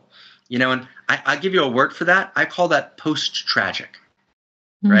level. And I give you a word for that. I call that post-tragic,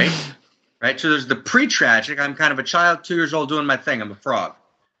 right? Right. So there's the pre-tragic. I'm kind of a child, 2 years old, doing my thing. I'm a frog,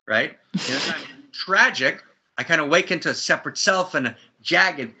 right? Tragic. I kind of wake into a separate self and a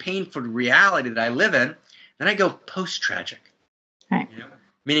jagged, painful reality that I live in. Then I go post-tragic, right.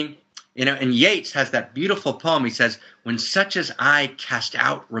 Meaning, and Yeats has that beautiful poem. He says, when such as I cast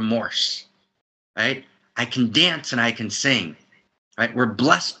out remorse, right? I can dance and I can sing, right? We're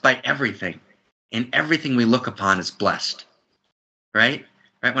blessed by everything, and everything we look upon is blessed, right?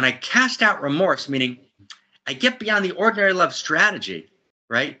 Right. When I cast out remorse, meaning I get beyond the ordinary love strategy,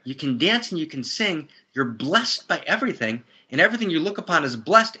 right? You can dance and you can sing. You're blessed by everything, and everything you look upon is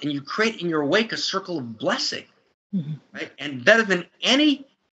blessed, and you create in your wake a circle of blessing, right? And better than any,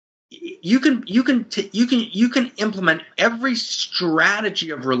 you can implement every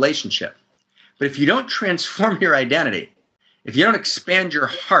strategy of relationship, but if you don't transform your identity, if you don't expand your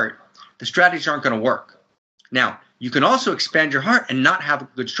heart, the strategies aren't going to work. Now, you can also expand your heart and not have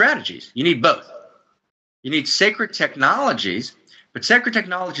good strategies. You need both. You need sacred technologies, but sacred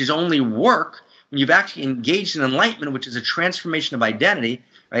technologies only work when you've actually engaged in enlightenment, which is a transformation of identity,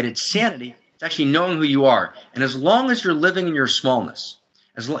 right? It's sanity. It's actually knowing who you are. And as long as you're living in your smallness,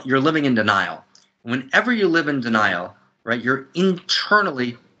 you're living in denial. Whenever you live in denial, right, you're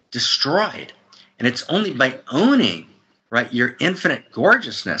internally destroyed. And it's only by owning, right, your infinite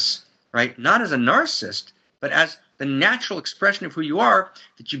gorgeousness, right, not as a narcissist, but as the natural expression of who you are,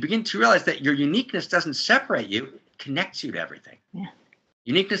 that you begin to realize that your uniqueness doesn't separate you, it connects you to everything. Yeah.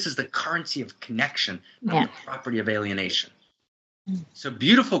 Uniqueness is the currency of connection, not the property of alienation. So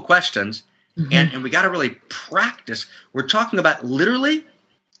beautiful questions, and we got to really practice. We're talking about literally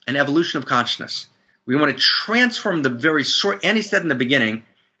an evolution of consciousness. We want to transform the very source. Annie said in the beginning,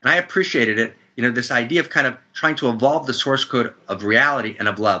 and I appreciated it, this idea of kind of trying to evolve the source code of reality and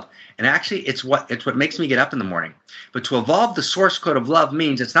of love. And actually, it's what makes me get up in the morning. But to evolve the source code of love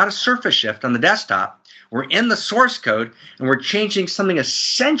means it's not a surface shift on the desktop. We're in the source code, and we're changing something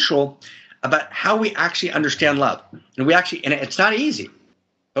essential about how we actually understand love. And it's not easy,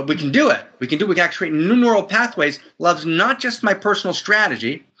 but we can do it. We can actually create new neural pathways. Love's not just my personal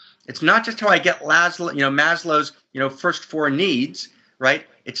strategy. It's not just how I get Maslow's, first 4 needs, right?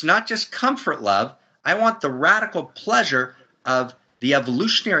 It's not just comfort love. I want the radical pleasure of the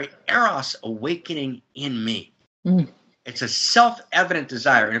evolutionary eros awakening in me. It's a self-evident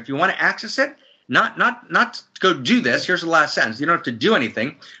desire. And if you want to access it, not to go do this, here's the last sentence. You don't have to do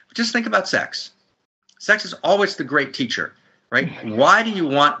anything, but just think about sex. Sex is always the great teacher, right? Why do you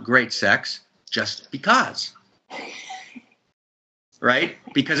want great sex? Just because. Right?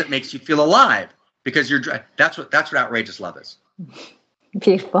 Because it makes you feel alive. Because that's what outrageous love is.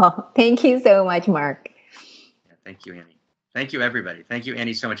 Beautiful. Thank you so much, Mark. Yeah, thank you, Annie. Thank you, everybody. Thank you,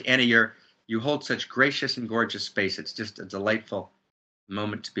 Annie, so much. Annie, you hold such gracious and gorgeous space. It's just a delightful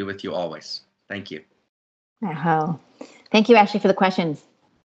moment to be with you always. Thank you. Oh, thank you, Ashley, for the questions.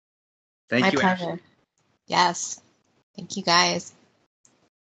 Thank you, pleasure. Ashley. Yes. Thank you, guys.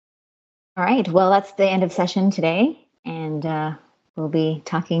 All right. Well, that's the end of session today. And we'll be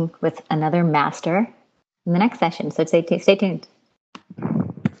talking with another master in the next session. So stay tuned.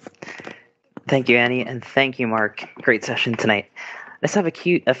 Thank you, Annie, and thank you, Mark. Great session tonight. Let's have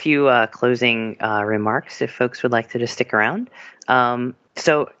a few closing remarks if folks would like to just stick around.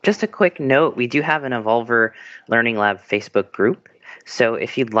 So just a quick note, we do have an Evolver Learning Lab Facebook group. So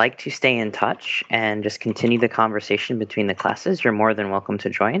if you'd like to stay in touch and just continue the conversation between the classes, you're more than welcome to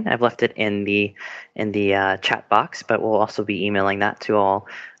join. I've left it in the chat box, but we'll also be emailing that to all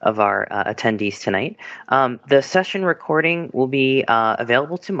of our attendees tonight. The session recording will be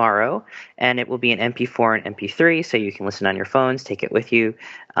available tomorrow, and it will be an MP4 and MP3, so you can listen on your phones, take it with you.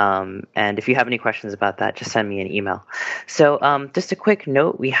 And if you have any questions about that, just send me an email. So just a quick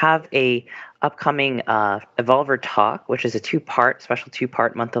note, we have a upcoming Evolver Talk, which is a special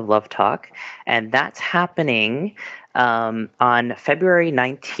two-part Month of Love talk, and that's happening on February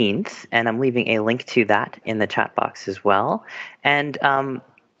 19th, and I'm leaving a link to that in the chat box as well. And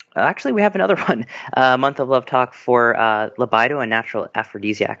actually, we have another one, Month of Love talk for libido and natural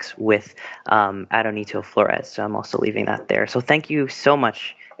aphrodisiacs with Adonito Flores. So I'm also leaving that there. So thank you so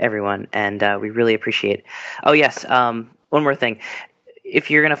much, everyone, and we really appreciate it. Oh, yes, one more thing. If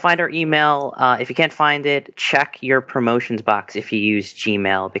you're going to find our email, if you can't find it, check your promotions box if you use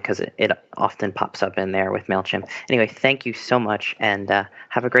Gmail, because it often pops up in there with MailChimp. Anyway, thank you so much, and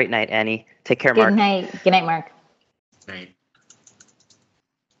have a great night, Annie. Take care, Mark. Good night. Good night, Mark. Right.